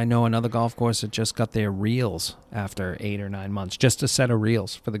 I know another golf course that just got their reels after 8 or 9 months. Just a set of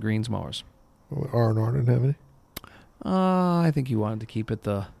reels for the greens mowers. R&R didn't have any. I think you wanted to keep it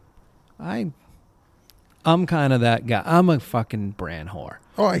I'm kind of that guy. I'm a fucking brand whore.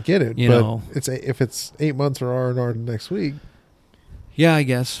 Oh, I get it. You but know. if it's 8 months or R&R next week, Yeah, I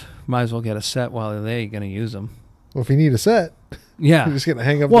guess. Might as well get a set while they're there. You're going to use them. well, if you need a set, Yeah. you're just going to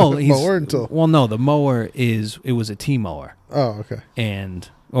hang up Well, the mower until... Well, no, the mower it was a T-mower. Oh, okay.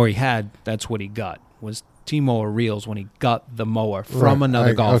 That's what he got, was T-mower reels when he got the mower from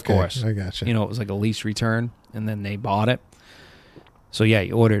another golf course. I gotcha. It was like a lease return, and then they bought it. So, yeah,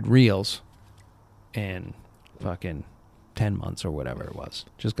 he ordered reels and fucking 10 months or whatever it was.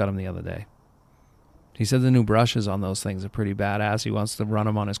 Just got them the other day. He said the new brushes on those things are pretty badass. He wants to run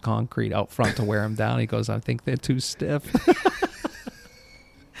them on his concrete out front to wear them down. He goes, I think they're too stiff.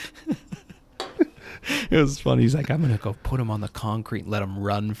 It was funny. He's like, I'm going to go put them on the concrete and let them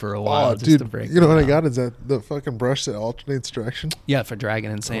run for a while Oh, just dude, to break you know them what I down. got is the fucking brush that alternates direction. Yeah, for dragging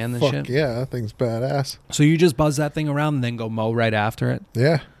and sand and Fuck shit. yeah, that thing's badass. So you just buzz that thing around and then go mow right after it?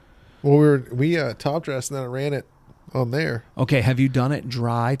 Yeah. Well, we top dressed and then I ran it on there. Okay, have you done it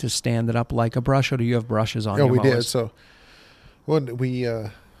dry to stand it up like a brush, or do you have brushes on Oh, your we mowers? did. So when we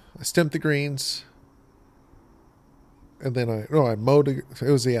I stimped the greens. And then I mowed it.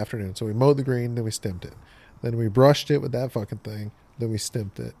 It was the afternoon. So we mowed the green, then we stimped it. Then we brushed it with that fucking thing. Then we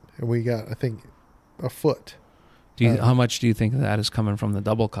stimped it. And we got, I think, a foot. How much do you think that is coming from the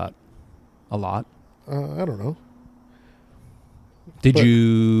double cut? A lot? I don't know. Did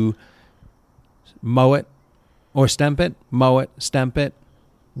you mow it or stemp it? Mow it, stemp it,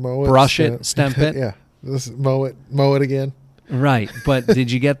 Mow it, brush it, stemp it? Yeah. Mow it again. Right. But did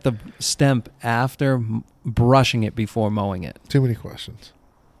you get the stemp after brushing it before mowing it? Too many questions.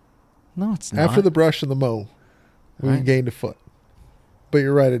 No, it's not. After the brush and the mow, we Right. gained a foot. But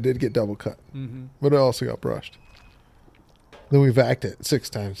you're right, it did get double cut. Mm-hmm. But it also got brushed. Then we vacuumed it 6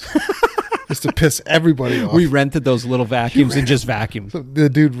 times. Just to piss everybody off. We rented those little vacuums and just vacuumed. So the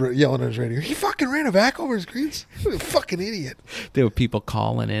dude yelling on his radio, he fucking ran a vac over his greens? What a fucking idiot. There were people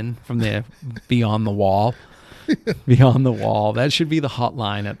calling in from there beyond the wall. Beyond the wall. That should be the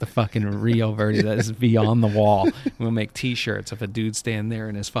hotline at the fucking Rio Verde. That is beyond the wall. We'll make T-shirts of a dude standing there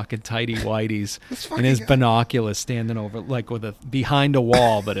in his fucking tighty whities and his binoculars standing over like with a behind a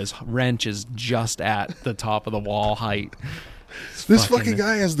wall, but his wrench is just at the top of the wall height. This fucking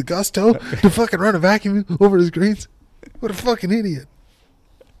guy has the gusto to fucking run a vacuum over his greens. What a fucking idiot.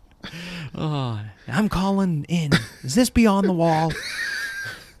 Oh, I'm calling in. Is this beyond the wall?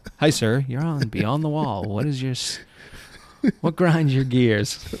 Hi, sir. You're on Beyond the Wall. What grinds your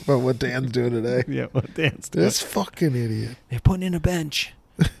gears? About what Dan's doing today. Yeah, what Dan's doing. This fucking idiot. They're putting in a bench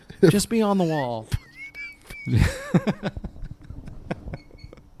just beyond the wall.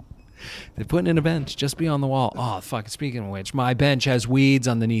 They're putting in a bench just beyond the wall. Oh, fuck. Speaking of which, my bench has weeds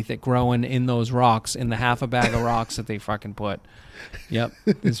underneath it growing in those rocks, in the half a bag of rocks that they fucking put. Yep.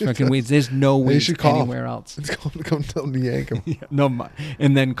 There's fucking weeds. There's no weeds anywhere else. It's going to come tell him to yank him. Yeah, no,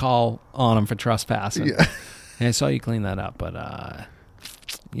 and then call on him for trespassing. Yeah. And I saw you clean that up, but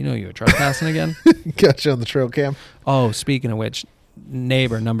you know you were trespassing again? Got you on the trail cam. Oh, speaking of which,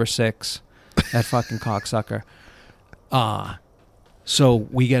 neighbor number 6, that fucking cocksucker. So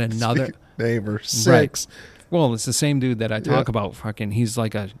we get another neighbor 6. Right. Well, it's the same dude that I talk about. Fucking, he's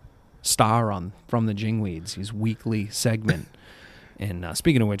like a star on From the Jingweeds. He's weekly segment. And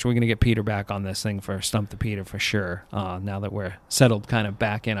speaking of which, we're going to get Peter back on this thing for Stump the Peter for sure. Now that we're settled kind of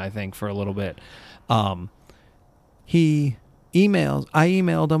back in, I think, for a little bit. I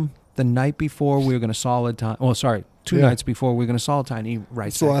emailed him the night before we were going to solid time. Oh, sorry, 2 nights before we were going to solid time. He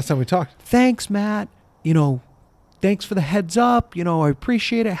writes, that's the last time we talked. Thanks, Matt. Thanks for the heads up. I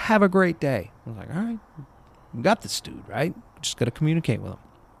appreciate it. Have a great day. I was like, all right, we got this dude, right? Just got to communicate with him.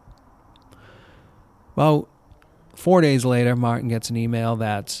 Well, 4 days later, Martin gets an email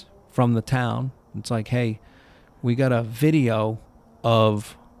that's from the town. It's like, hey, we got a video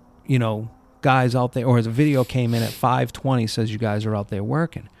of, guys out there, or a video came in at 5:20, says you guys are out there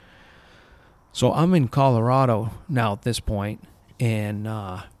working. So I'm in Colorado now at this point, and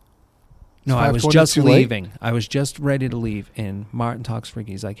I was just leaving. I was just ready to leave, and Martin talks to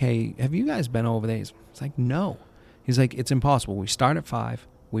Ricky. He's like, hey, have you guys been over there? It's like, no. He's like, it's impossible. We start at 5,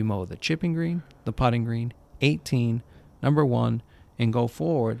 we mow the chipping green, the putting green, 18, number 1, and go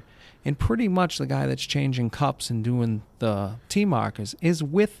forward. And pretty much the guy that's changing cups and doing the tee markers is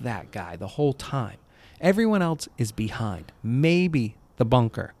with that guy the whole time. Everyone else is behind. Maybe the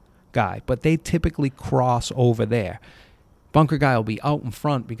bunker guy, but they typically cross over there. Bunker guy will be out in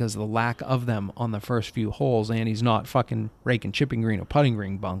front because of the lack of them on the first few holes, and he's not fucking raking chipping green or putting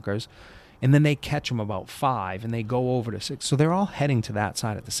green bunkers. And then they catch him about 5, and they go over to 6. So they're all heading to that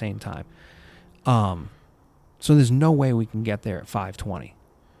side at the same time. So there's no way we can get there at 5:20.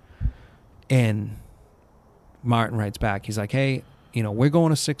 And Martin writes back. He's like, hey, we're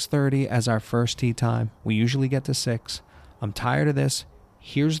going to 6:30 as our first tee time. We usually get to 6. I'm tired of this.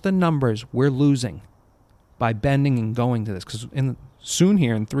 Here's the numbers we're losing by bending and going to this. Because soon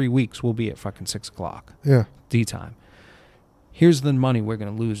here in 3 weeks, we'll be at fucking 6 o'clock. Yeah. Tee time. Here's the money we're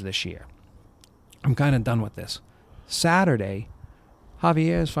going to lose this year. I'm kind of done with this. Saturday,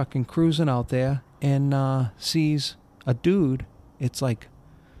 Javier's fucking cruising out there and sees a dude. It's like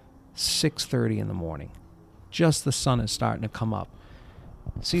 6:30 in the morning. Just the sun is starting to come up.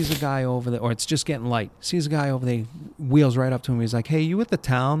 Sees a guy over there, or it's just getting light. Sees a guy over there, wheels right up to him. He's like, hey, you at the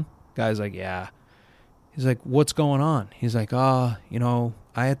town? Guy's like, yeah. He's like, what's going on? He's like, I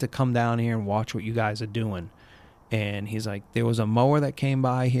had to come down here and watch what you guys are doing. And he's like, there was a mower that came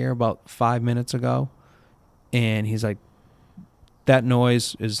by here about 5 minutes ago. And he's like, that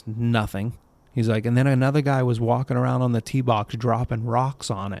noise is nothing. He's like, and then another guy was walking around on the tee box dropping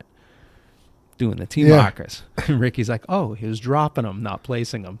rocks on it, doing the tee markers. And Ricky's like, oh, he was dropping them, not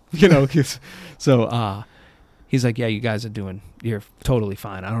placing them. So He's like, yeah, you guys you're totally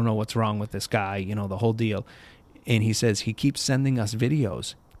fine. I don't know what's wrong with this guy, the whole deal. And he says he keeps sending us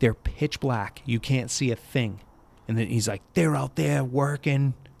videos. They're pitch black. You can't see a thing. And then he's like, they're out there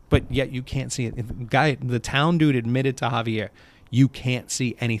working, but yet you can't see it. The town dude admitted to Javier, you can't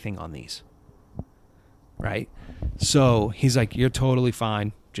see anything on these. Right? So he's like, you're totally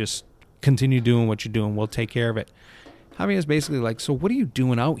fine. Just continue doing what you're doing. We'll take care of it. Javier's basically like, so what are you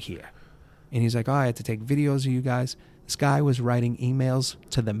doing out here? And he's like, I had to take videos of you guys. This guy was writing emails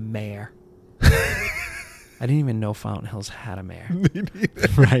to the mayor. I didn't even know Fountain Hills had a mayor.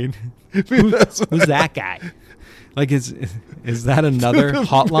 Right? Who's that guy? Like, is that another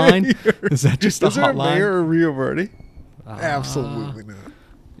hotline? Mayor. Is that just a Is there a hotline? mayor of Rio Verde? Absolutely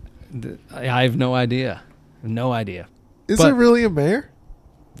not. I have no idea. No idea. Is But- there really a mayor?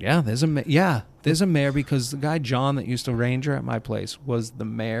 Yeah, there's a mayor because the guy John that used to ranger at my place was the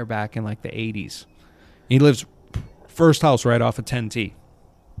mayor back in like the 80s. He lives first house right off of 10T.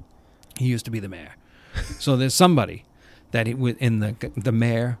 He used to be the mayor. So there's somebody that the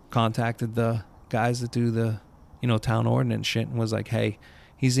mayor contacted the guys that do the town ordinance shit and was like, hey,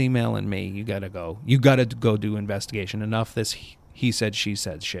 he's emailing me. You gotta go do investigation. Enough this he said she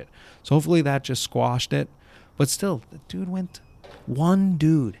said shit. So hopefully that just squashed it. But still, the dude went. One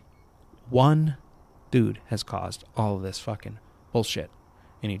dude has caused all of this fucking bullshit.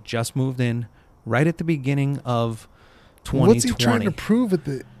 And he just moved in right at the beginning of 2020. What's he trying to prove at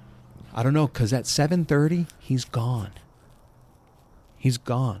the... I don't know, because at 7:30, he's gone. He's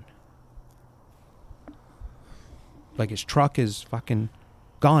gone. Like his truck is fucking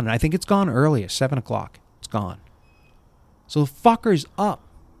gone. I think it's gone earlier, 7 o'clock. It's gone. So the fucker's up,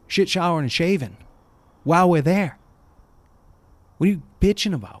 shit showering and shaving while we're there. What are you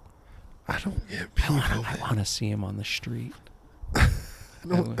bitching about? I don't get people. I want to see him on the street. I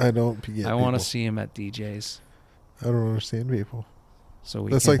don't get I want to people. see him at DJ's. I don't understand people. So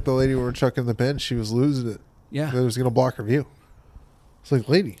That's like the lady we were chucking the bench. She was losing it. yeah. That was going to block her view. It's like,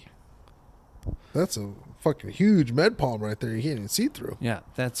 lady, that's a fucking huge med palm right there. You can't even see through. Yeah,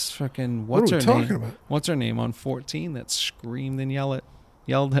 that's fucking. What What's are her we talking name? about? What's her name on 14 that screamed and yelled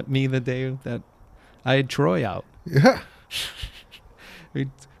at me the day that I had Troy out? Yeah.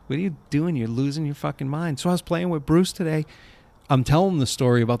 What are you doing? You're losing your fucking mind. So I was playing with Bruce today. I'm telling him the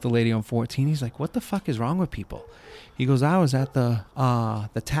story about the lady on 14. He's like, what the fuck is wrong with people? He goes, I was at the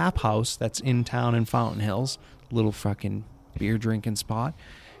tap house that's in town in Fountain Hills, little fucking beer drinking spot.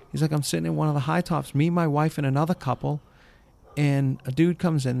 He's like, I'm sitting in one of the high tops, me, my wife, and another couple, and a dude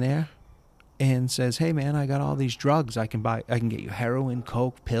comes in there and says, hey man, I got all these drugs. I can get you heroin,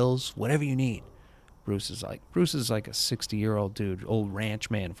 coke, pills, whatever you need. Bruce is like a 60-year-old dude, old ranch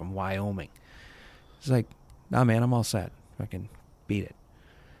man from Wyoming. He's like, nah man, I'm all set. Fucking beat it.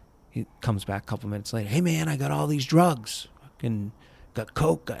 He comes back a couple minutes later. Hey man, I got all these drugs. Fucking got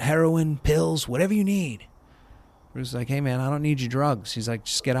coke, got heroin, pills, whatever you need. Bruce is like, hey man, I don't need your drugs. He's like,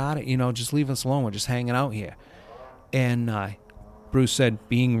 just get out of it. Just leave us alone. We're just hanging out here. And Bruce said,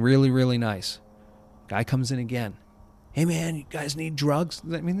 being really, really nice. Guy comes in again. Hey man, you guys need drugs?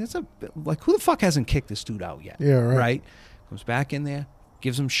 I mean, that's like, who the fuck hasn't kicked this dude out yet? Yeah, right. Right? Comes back in there,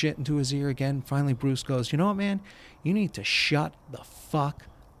 gives him shit into his ear again. Finally, Bruce goes, you know what, man? You need to shut the fuck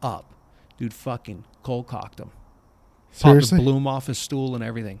up. Dude fucking cold cocked him. Popped Seriously? the bloom off his stool and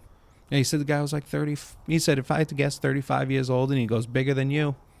everything. Yeah, he said the guy was like 30. He said, if I had to guess, 35 years old, and he goes, bigger than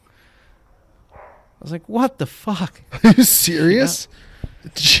you. I was like, what the fuck? Are you serious?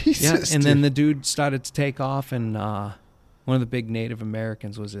 Jesus. Yeah, and then the dude started to take off, and one of the big Native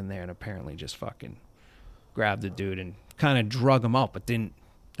Americans was in there and apparently just fucking grabbed the dude and kind of drug him out, but didn't.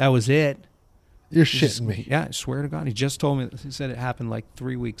 That was it. You're He just- shitting me. Yeah, I swear to God. He just told me. He said it happened like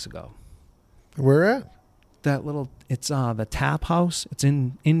 3 weeks ago. Where at? It's the Tap House. It's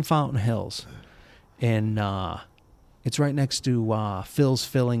in Fountain Hills, and it's right next to Phil's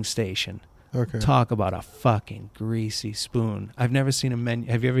Filling Station. Okay. Talk about a fucking greasy spoon. I've never seen a menu.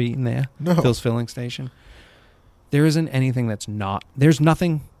 Have you ever eaten there? No. Phil's Filling Station. There isn't anything that's not. There's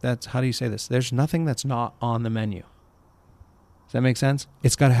nothing that's. How do you say this? There's nothing that's not on the menu. Does that make sense?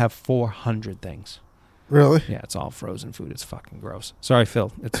 It's got to have 400 things. Really? Yeah, it's all frozen food. It's fucking gross. Sorry,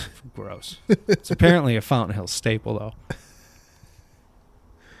 Phil. It's gross. It's apparently a Fountain Hills staple, though.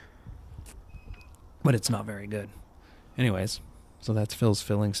 But it's not very good. Anyways, so that's Phil's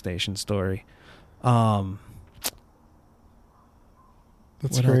Filling Station story. That's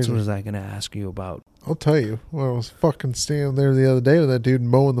What else crazy. was I going to ask you about? I'll tell you. Well, I was fucking standing there the other day with that dude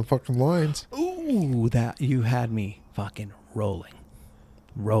mowing the fucking lines. Ooh, that you had me fucking rolling.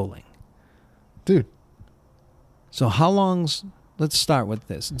 Dude, So how long's let's start with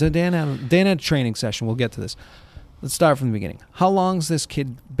this. Dan had a training session. We'll get to this. Let's start from the beginning. How long's this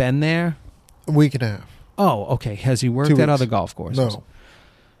kid been there? A week and a half. Oh, okay. Has he worked 2 at weeks. other golf courses? No.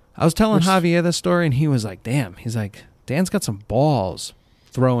 I was telling Which- Javier this story, and he was like, damn. He's like, Dan's got some balls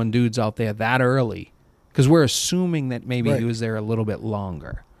throwing dudes out there that early. Because we're assuming that maybe Right. he was there a little bit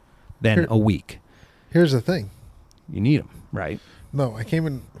longer than Here- a week. Here's the thing. You need him, right? No, I came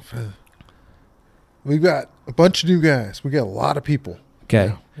in. We've got a bunch of new guys. We got a lot of people. Okay.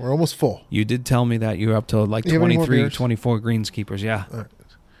 now. We're almost full. You did tell me that you were up to like You have any more 23, beers? 24 greenskeepers. Yeah. All right.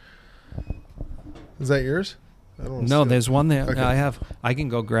 Is that yours? I don't wanna No, steal there's one there. Okay. I can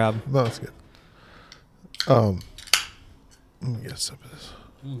go grab. No, it's good. Let me get a sip of this.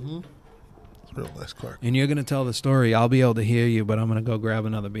 Mm-hmm. It's real nice, Clark. And you're going to tell the story. I'll be able to hear you, but I'm going to go grab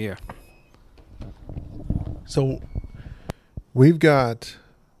another beer. So we've got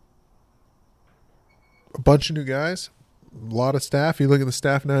a bunch of new guys, a lot of staff. You look at the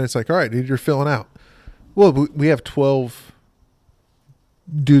staff now, and it's like, all right, dude, you're filling out. Well, we have 12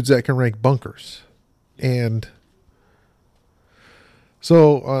 dudes that can rank bunkers. And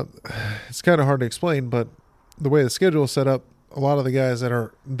so it's kind of hard to explain, but the way the schedule is set up, a lot of the guys that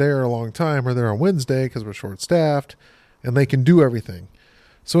are there a long time are there on Wednesday because we're short-staffed, and they can do everything.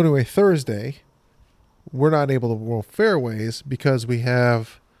 So anyway, Thursday, we're not able to roll fairways because we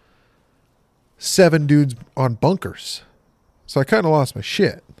have 7 dudes on bunkers. So I kind of lost my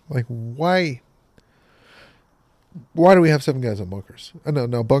shit. Like, why do we have 7 guys on bunkers? I know,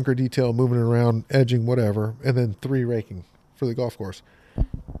 now bunker detail, moving around, edging, whatever, and then 3 raking for the golf course.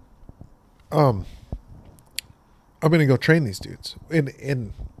 I'm going to go train these dudes.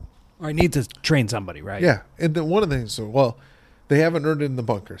 And I need to train somebody, right? yeah, and then one of the things, so, well, they haven't earned it in the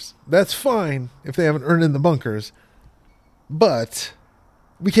bunkers. That's fine if they haven't earned it in the bunkers, but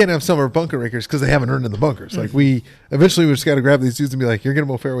we can't have summer bunker rakers because they haven't earned it in the bunkers. Like, we just got to grab these dudes and be like, you're going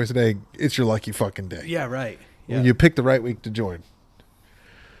to mow fairways today. It's your lucky fucking day. Yeah, right. Yeah. You pick the right week to join.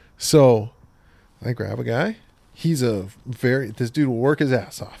 So I grab a guy. This dude will work his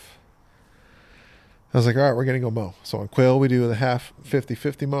ass off. I was like, all right, we're going to go mow. So on quail, we do the half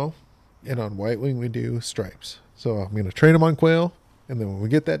 50-50 mow. And on white wing, we do stripes. So I'm going to train him on quail. And then when we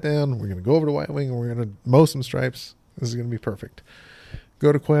get that down, we're going to go over to white wing and we're going to mow some stripes. This is going to be perfect.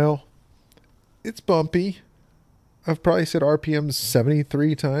 Go to quail. It's bumpy. I've probably said RPMs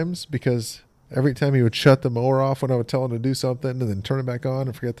 73 times because every time he would shut the mower off when I would tell him to do something and then turn it back on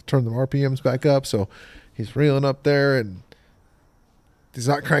and forget to turn the RPMs back up. So he's reeling up there and he's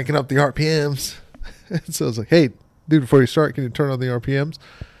not cranking up the RPMs. And so I was like, hey, dude, before you start, can you turn on the RPMs?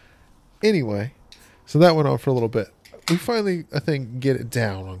 Anyway, so that went on for a little bit. We finally, I think, get it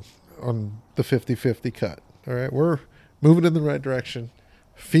down on the 50-50 cut. All right, we're moving in the right direction,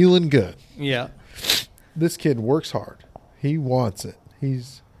 feeling good. Yeah. This kid works hard. He wants it. He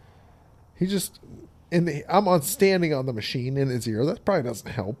just, I'm standing on the machine in his ear. That probably doesn't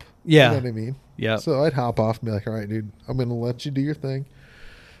help. Yeah. You know what I mean? Yeah. So I'd hop off and be like, all right, dude, I'm going to let you do your thing.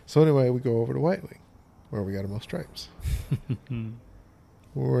 So anyway, we go over to White Wing where we got him most stripes.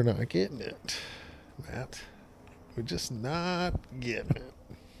 We're not getting it, Matt. We're just not getting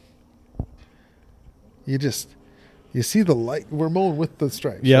it. You see the light. We're mowing with the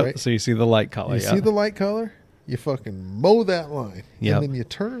stripes, Yep. right? So you see the light color. You yeah. see the light color, you fucking mow that line. Yep. And then you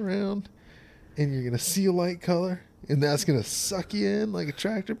turn around and you're going to see a light color and that's going to suck you in like a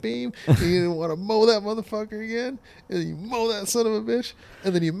tractor beam. And you don't want to mow that motherfucker again. And then you mow that son of a bitch.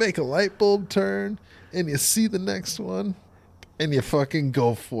 And then you make a light bulb turn and you see the next one and you fucking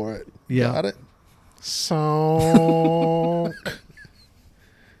go for it. Yeah. Got it? So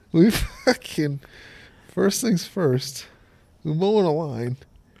we fucking, first things first, we mowing a line.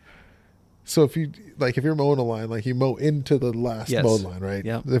 So if you're mowing a line, like you mow into the last Yes. mowed line, right?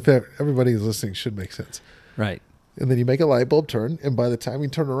 Yep. If everybody who's listening should make sense. Right. And then you make a light bulb turn, and by the time you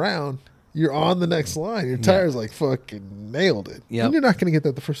turn around, you're on the next line. Your tires like fucking nailed it. Yep. And you're not going to get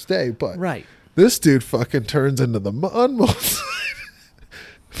that the first day, but Right. this dude fucking turns into the unmowed side.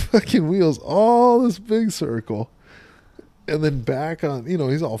 Fucking wheels all this big circle. And then back on,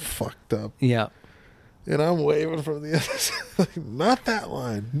 he's all fucked up. Yeah. And I'm waving from the other side. Like, not that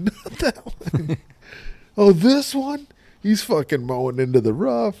line. Not that line. Oh, this one? He's fucking mowing into the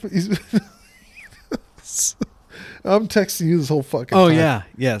rough. I'm texting you this whole fucking Oh time. yeah.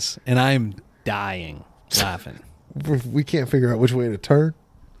 Yes. And I'm dying laughing. We can't figure out which way to turn.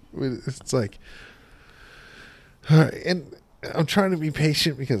 It's like, all right, and I'm trying to be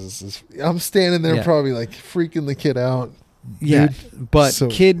patient because I'm standing there Yeah. probably like freaking the kid out. Yeah. Dude, But so-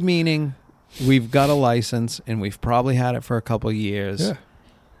 kid meaning we've got a license and we've probably had it for a couple of years. Yeah.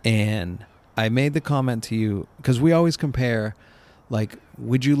 And I made the comment to you because we always compare like,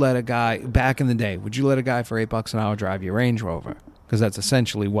 would you let a guy back in the day? Would you let a guy for $8 an hour drive your Range Rover? Because that's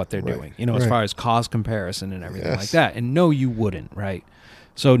essentially what they're Right. doing, you know, as Right. far as cost comparison and everything Yes. like that. And no, you wouldn't, right?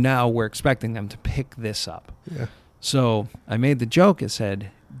 So now we're expecting them to pick this up. Yeah. So I made the joke. It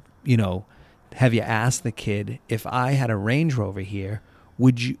said, you know, have you asked the kid, if I had a Range Rover here,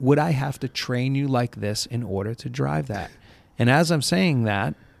 would I have to train you like this in order to drive that? And as I'm saying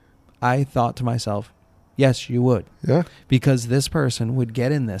that, I thought to myself, yes, you would. Yeah. Because this person would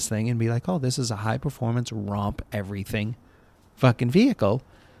get in this thing and be like, oh, this is a high performance romp everything fucking vehicle.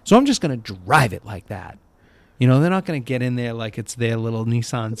 So I'm just going to drive it like that. You know, they're not going to get in there like it's their little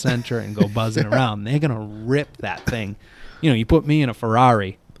Nissan Sentra and go buzzing around. They're going to rip that thing. You know, you put me in a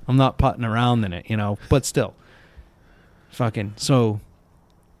Ferrari, I'm not putting around in it, you know, but still. Fucking, so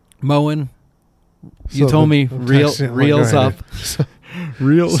mowing, you So told me I'm reel, texting him, like, reels all up. right.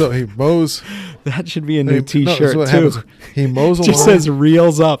 Reels. So he mows. That should be a new No, T-shirt this is what too. happens. He mows a Just line. says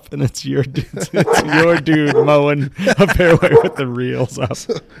reels up, and it's your dude mowing a fairway with the reels up.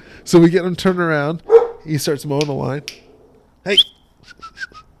 So we get him turned around. He starts mowing the line. Hey,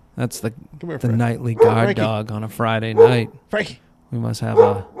 That's the come here, the Frank. nightly guard Frankie. dog on a Friday night. Frankie. We must have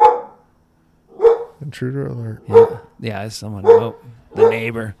a Intruder alert. yeah. Someone. Oh, the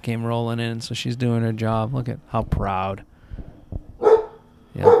neighbor came rolling in, so she's doing her job. Look at how proud.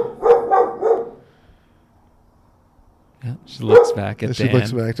 Yeah. Yeah. She looks back at And Dan. she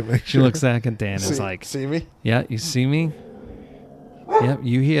looks back to make She sure. looks back at Dan. And is like, see me? yeah, you see me? Yep,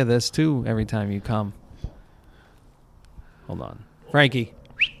 you hear this too every time you come. Hold on. Frankie.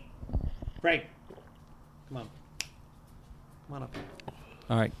 Frank. Come on. Come on up.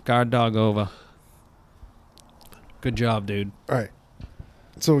 All right, guard dog over. Good job, dude. All right.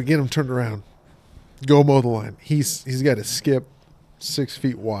 So we get him turned around. Go mow the line. He's got a skip 6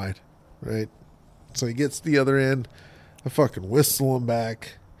 feet wide, right? So he gets to the other end. I fucking whistle him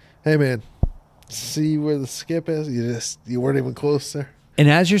back. Hey man, see where the skip is? You weren't even close there. And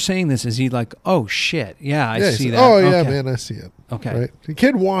as you're saying this, is he like, oh shit, yeah, I he see said, that. Oh yeah, Okay. man, I see it. Okay. Right? The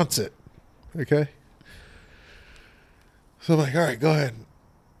kid wants it. Okay. So I'm like, all right, go ahead,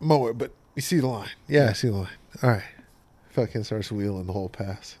 mow it. But you see the line? Yeah, I see the line. All right. Fucking starts wheeling the whole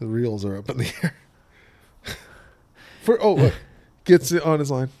pass. The reels are up in the air. Look, gets it on his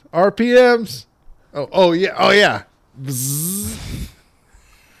line. RPMs. Oh yeah. Bzzz.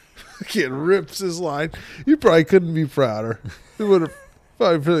 Kid rips his line. You probably couldn't be prouder. He would have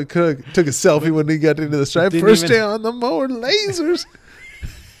probably took a selfie when he got into the stripe. Didn't First even- day on the mower, lasers.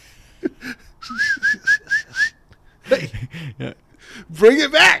 Hey, Yeah. bring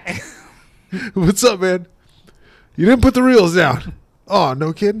it back. What's up, man? You didn't put the reels down. Oh,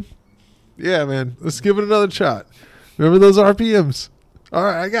 no kidding? Yeah, man. Let's give it another shot. Remember those RPMs? All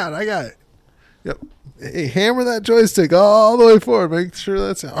right, I got it. Yep. Hey, hammer that joystick all the way forward. Make sure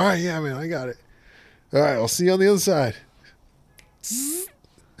that's it. All right, yeah, man, I got it. All right, I'll see you on the other side.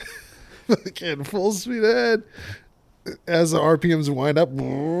 Again, full speed ahead. As the RPMs wind up,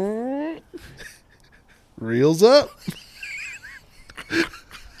 reels up.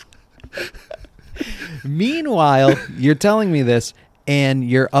 Meanwhile, you're telling me this, and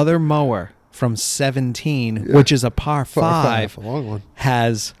your other mower from 17, Yeah. which is a par Par 5, a long one.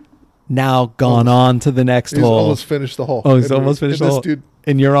 has now gone on to the next He's hole. almost finished the hole. Oh, he's And almost finished the this hole. Dude,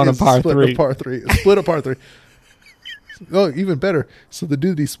 And you're on a he's par split 3. A par 3. Split a par 3. Oh, even better. So the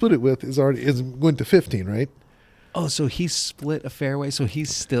dude he split it with is going to 15, right? Oh, so he split a fairway, so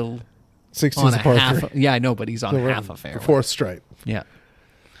he's still 16 on is a a par half. 3. Yeah, I know, but he's on So we're half a the fairway. fourth stripe. Yeah.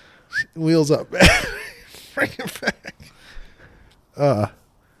 Wheels up. Bring it back.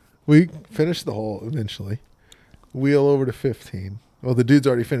 We finished the hole eventually. Wheel over to 15. Well, the dude's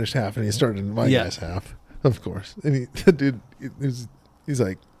already finished half, and he started in my Yeah. guy's half, of course. And the dude, he's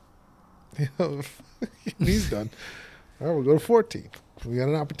like, he's done. All right, we'll go to 14. We got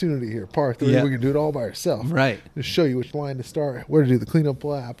an opportunity here. Par 3. Yeah. We can do it all by ourselves. Right. Just show you which line to start, where to do the cleanup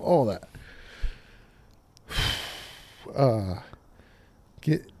lap, all that.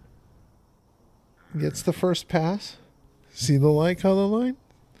 Gets the first pass. See the line, color line?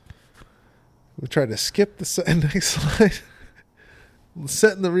 We tried to skip the next line.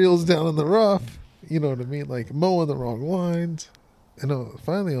 Setting the reels down in the rough. You know what I mean? Like mowing the wrong lines. And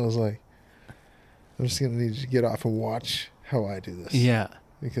finally I was like, I'm just going to need you to get off and watch how I do this. Yeah.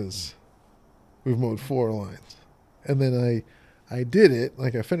 Because we've mowed 4 lines. And then I did it,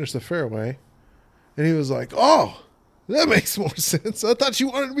 like I finished the fairway, and he was like, oh, that makes more sense. I thought you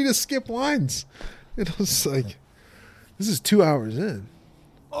wanted me to skip lines. And I was like, this is 2 hours in.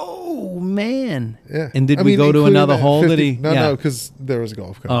 Oh, man. Yeah. And did we go to including another that hole? 50 Did he? No, Yeah. no, because there was a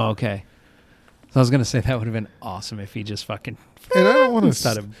golf cart. Oh, okay. So I was gonna say that would have been awesome if he just fucking And I don't want to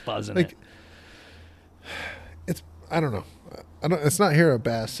started buzzing like. it. It's I don't know. It's not here a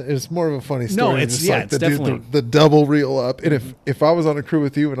bass. It's more of a funny No, story. it's- just yeah, like it's the dude, definitely- the double reel up. And if I was on a crew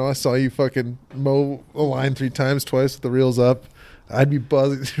with you and I saw you fucking mow a line 3 times twice with the reels up, I'd be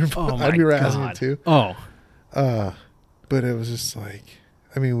buzzing. Oh my I'd be razzing God. it too. Oh, But it was just like,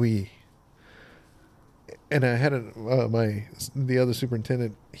 I mean, and I had the other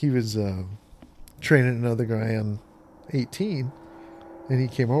superintendent. He was training another guy on 18. And he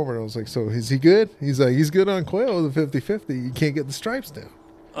came over and I was like, so is he good? He's like, he's good on quail with a 50-50. You can't get the stripes down.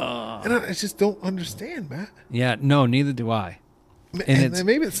 And I just don't understand, Matt. yeah. No, neither do I. And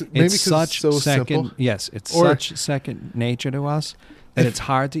maybe it's because such it's so second. simple. Yes, it's Or- such second nature to us that it's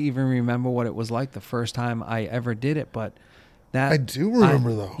hard to even remember what it was like the first time I ever did it. But that I do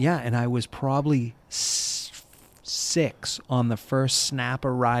remember, though. Yeah, and I was probably 6 on the first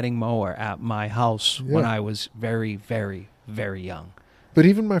snapper riding mower at my house when Yeah. I was very, very, very young. But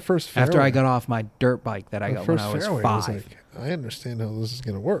even my first fairway, After I got off my dirt bike that I my got when first I was fairway, 5. I was like, I understand how this is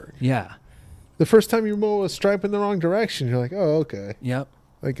going to work. Yeah. The first time you mow a stripe in the wrong direction, you're like, oh, okay. Yep.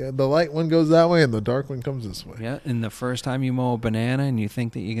 Like the light one goes that way and the dark one comes this way. Yeah. And the first time you mow a banana and you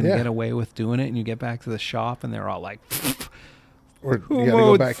think that you're going to Yeah. get away with doing it, and you get back to the shop and they're all like, Or "Who you got to go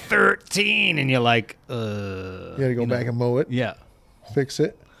mowed back. 13?" And you're like, You got to go back and mow it, Yeah. fix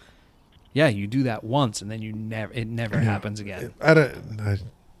it. Yeah, you do that once and then it never happens again. I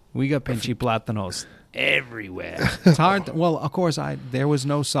We got pinchy platanos everywhere. It's hard. Well, of course, there was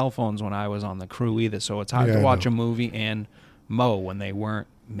no cell phones when I was on the crew either, so it's hard Yeah, to I watch know. a movie and mow when they weren't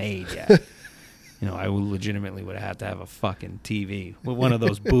made yet. I legitimately would have had to have a fucking TV with one of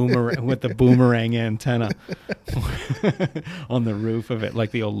those with the boomerang antenna on the roof of it,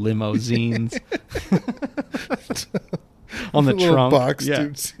 like the old limousines on the little trunk. box, Yeah.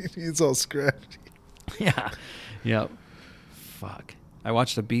 dude. It's all scratchy. Yeah. Yep. Fuck. I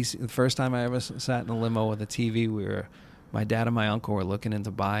watched the first time I ever sat in a limo with a TV. My dad and my uncle were looking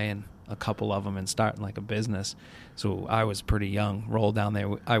into buying a couple of them and starting like a business. So I was pretty young. Rolled down there.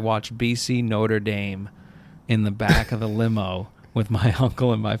 I watched BC Notre Dame in the back of the limo with my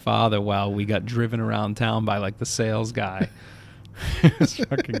uncle and my father while we got driven around town by like the sales guy. It was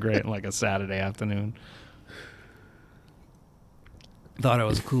fucking great, like a Saturday afternoon. Thought it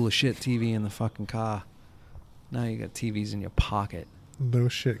was the coolest shit, TV in the fucking car. Now you got TVs in your pocket. No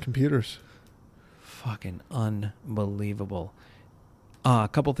shit, computers. Fucking unbelievable. A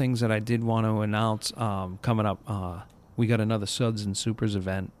couple things that I did want to announce coming up. We got another Suds and Supers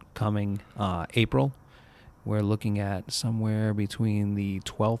event coming April. We're looking at somewhere between the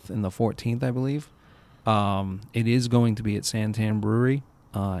 12th and the 14th, I believe. It is going to be at Santan Brewery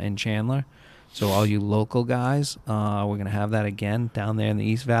in Chandler. So all you local guys, we're going to have that again down there in the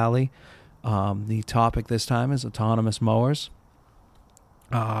East Valley. The topic this time is autonomous mowers.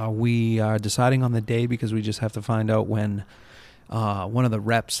 We are deciding on the day because we just have to find out when one of the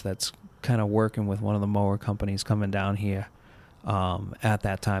reps that's kind of working with one of the mower companies coming down here at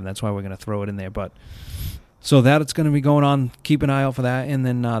that time. That's why we're going to throw it in there. But so that's going to be going on. Keep an eye out for that. And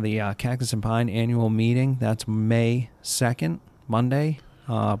then the Cactus and Pine annual meeting, that's May 2nd, Monday,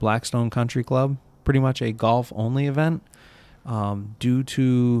 Blackstone Country Club. Pretty much a golf-only event. Due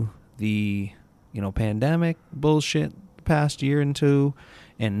to the pandemic bullshit the past year and two,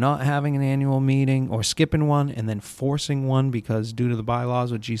 and not having an annual meeting or skipping one and then forcing one because due to the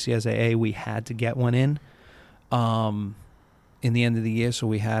bylaws with GCSAA, we had to get one in the end of the year. So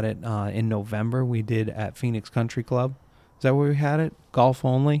we had it in November. We did at Phoenix Country Club. Is that where we had it? Golf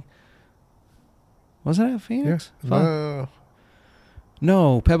only? Was it at Phoenix? Yeah.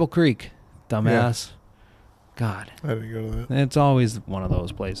 No, Pebble Creek. Dumbass. God. I didn't go to that. It's always one of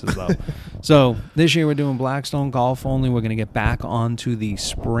those places, though. So this year we're doing Blackstone golf only. We're going to get back onto the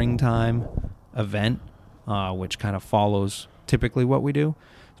springtime event, which kind of follows typically what we do.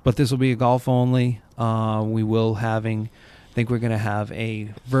 But this will be a golf only. We will I think we're going to have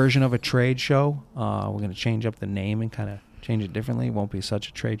a version of a trade show. We're going to change up the name and kind of change it differently. It won't be such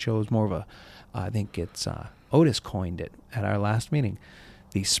a trade show. It's more of I think it's Otis coined it at our last meeting.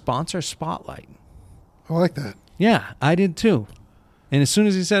 The sponsor spotlight. I like that. Yeah, I did too. And as soon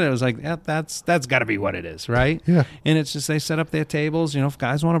as he said it, I was like, yeah, that's got to be what it is, right? Yeah. And it's just they set up their tables, if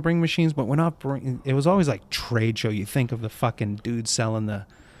guys want to bring machines, but we're not bringing. It was always like trade show. You think of the fucking dude selling the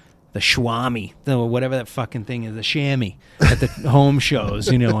Schwami, whatever that fucking thing is, the chamois at the home shows,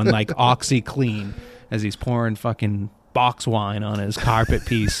 and like OxyClean as he's pouring fucking box wine on his carpet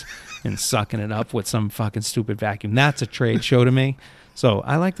piece and sucking it up with some fucking stupid vacuum. That's a trade show to me. So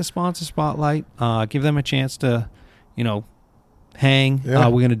I like the sponsor spotlight. Give them a chance to, hang. Yeah.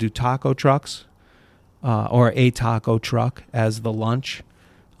 We're going to do taco trucks. or a taco truck as the lunch.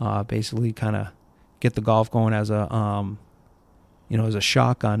 Basically, kind of get the golf going as a as a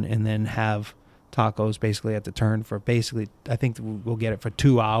shotgun, and then have tacos basically at the turn for basically, I think we'll get it for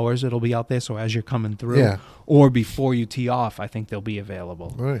 2 hours. It'll be out there. So as you're coming through, Yeah. or before you tee off, I think they'll be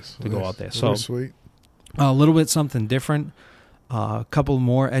available Nice. to go out there. Very So sweet. a little bit something different. A couple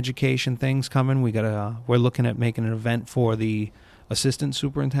more education things coming. We're looking at making an event for the assistant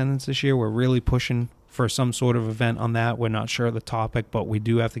superintendents this year. We're really pushing for some sort of event on that. We're not sure of the topic, but we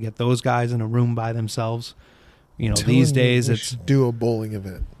do have to get those guys in a room by themselves. These days we it's should do a bowling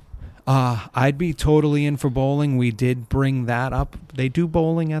event. I'd be totally in for bowling. We did bring that up. They do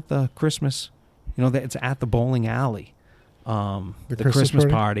bowling at the Christmas. It's at the bowling alley. The Christmas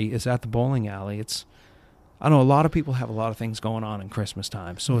party is at the bowling alley. I know a lot of people have a lot of things going on in Christmas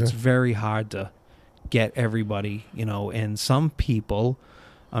time, so it's very hard to get everybody, and some people,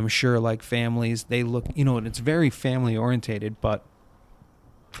 I'm sure, like families, they look, and it's very family orientated, but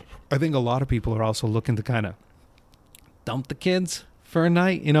I think a lot of people are also looking to kind of dump the kids for a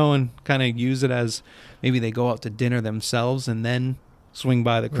night, and kind of use it as maybe they go out to dinner themselves and then swing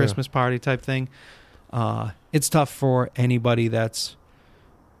by the Christmas party type thing. It's tough for anybody that's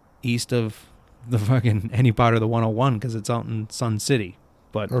east of the fucking any part of the 101 because it's out in Sun City.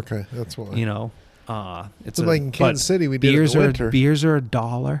 But okay, that's why. It's like in Kansas City, we did it in the winter. Beers are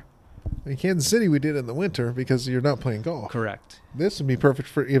 $1. In Kansas City, we did it in the winter because you're not playing golf. Correct. This would be perfect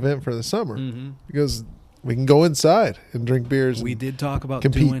for event for the summer Mm-hmm. because we can go inside and drink beers. We did talk about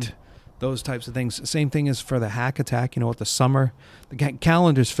compete. doing those types of things. Same thing as for the Hack Attack. With the summer, the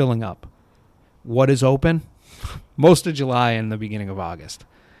calendar's filling up. What is open? Most of July and the beginning of August.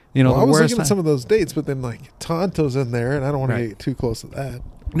 Well, the I was worst looking at some of those dates, but then Tonto's in there, and I don't want to get too close to that.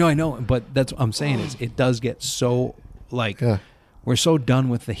 No, I know, but that's what I'm saying is it does get so we're so done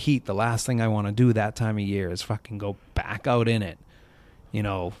with the heat. The last thing I want to do that time of year is fucking go back out in it,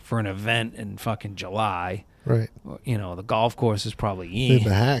 for an event in fucking July. Right. The golf course is probably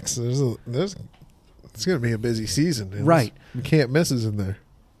The hacks. There's it's going to be a busy season. Right. You can't miss is in there.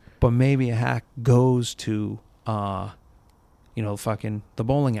 But maybe a hack goes to fucking the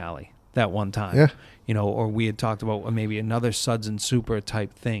bowling alley that one time. Yeah. Or we had talked about maybe another Suds and Super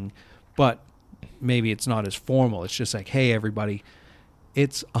type thing. But maybe it's not as formal. It's just like, hey, everybody,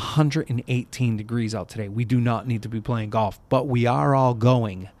 it's 118 degrees out today. We do not need to be playing golf. But we are all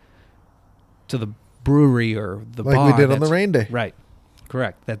going to the brewery or the bar. Like we did on the rain day. Right.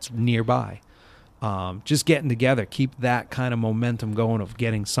 Correct. That's nearby. Just getting together, keep that kind of momentum going of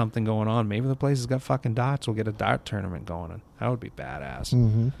getting something going on. Maybe the place has got fucking darts. We'll get a dart tournament going. And that would be badass.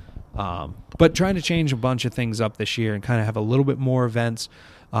 Mm-hmm. But trying to change a bunch of things up this year and kind of have a little bit more events,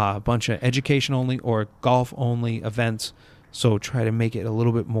 a bunch of education only or golf only events. So try to make it a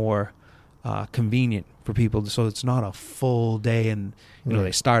little bit more convenient for people so it's not a full day and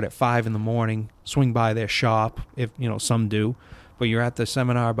they start at 5 a.m, swing by their shop if some do, but you're at the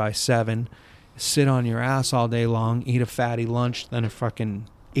seminar by 7, sit on your ass all day long, eat a fatty lunch, then a fucking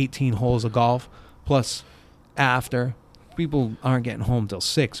 18 holes of golf, plus after people aren't getting home till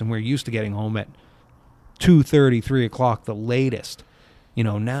 6, and we're used to getting home at 2:30, 3 o'clock the latest.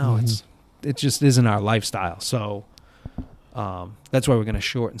 Now it just isn't our lifestyle. So that's why we're going to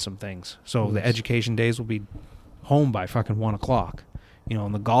shorten some things. So the education days will be home by fucking 1 o'clock.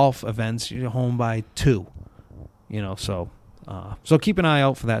 And the golf events, you're home by 2. So keep an eye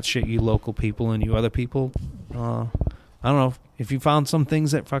out for that shit, you local people and you other people. I don't know. If you found some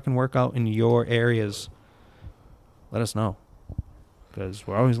things that fucking work out in your areas, let us know. Because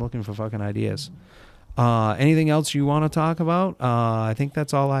we're always looking for fucking ideas. Anything else you want to talk about? I think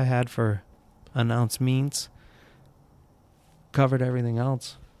that's all I had for announcements. Covered everything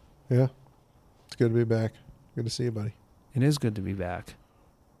else. Yeah. It's good to be back. Good to see you, buddy. It is good to be back.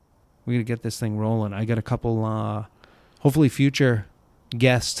 We got to get this thing rolling. I got a couple, hopefully future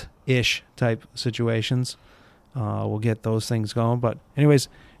guest-ish type situations. We'll get those things going. But anyways,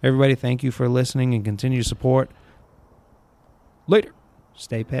 everybody, thank you for listening and continue to support. Later.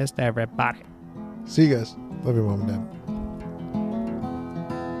 Stay pissed, everybody. See you guys. Love your mom and dad.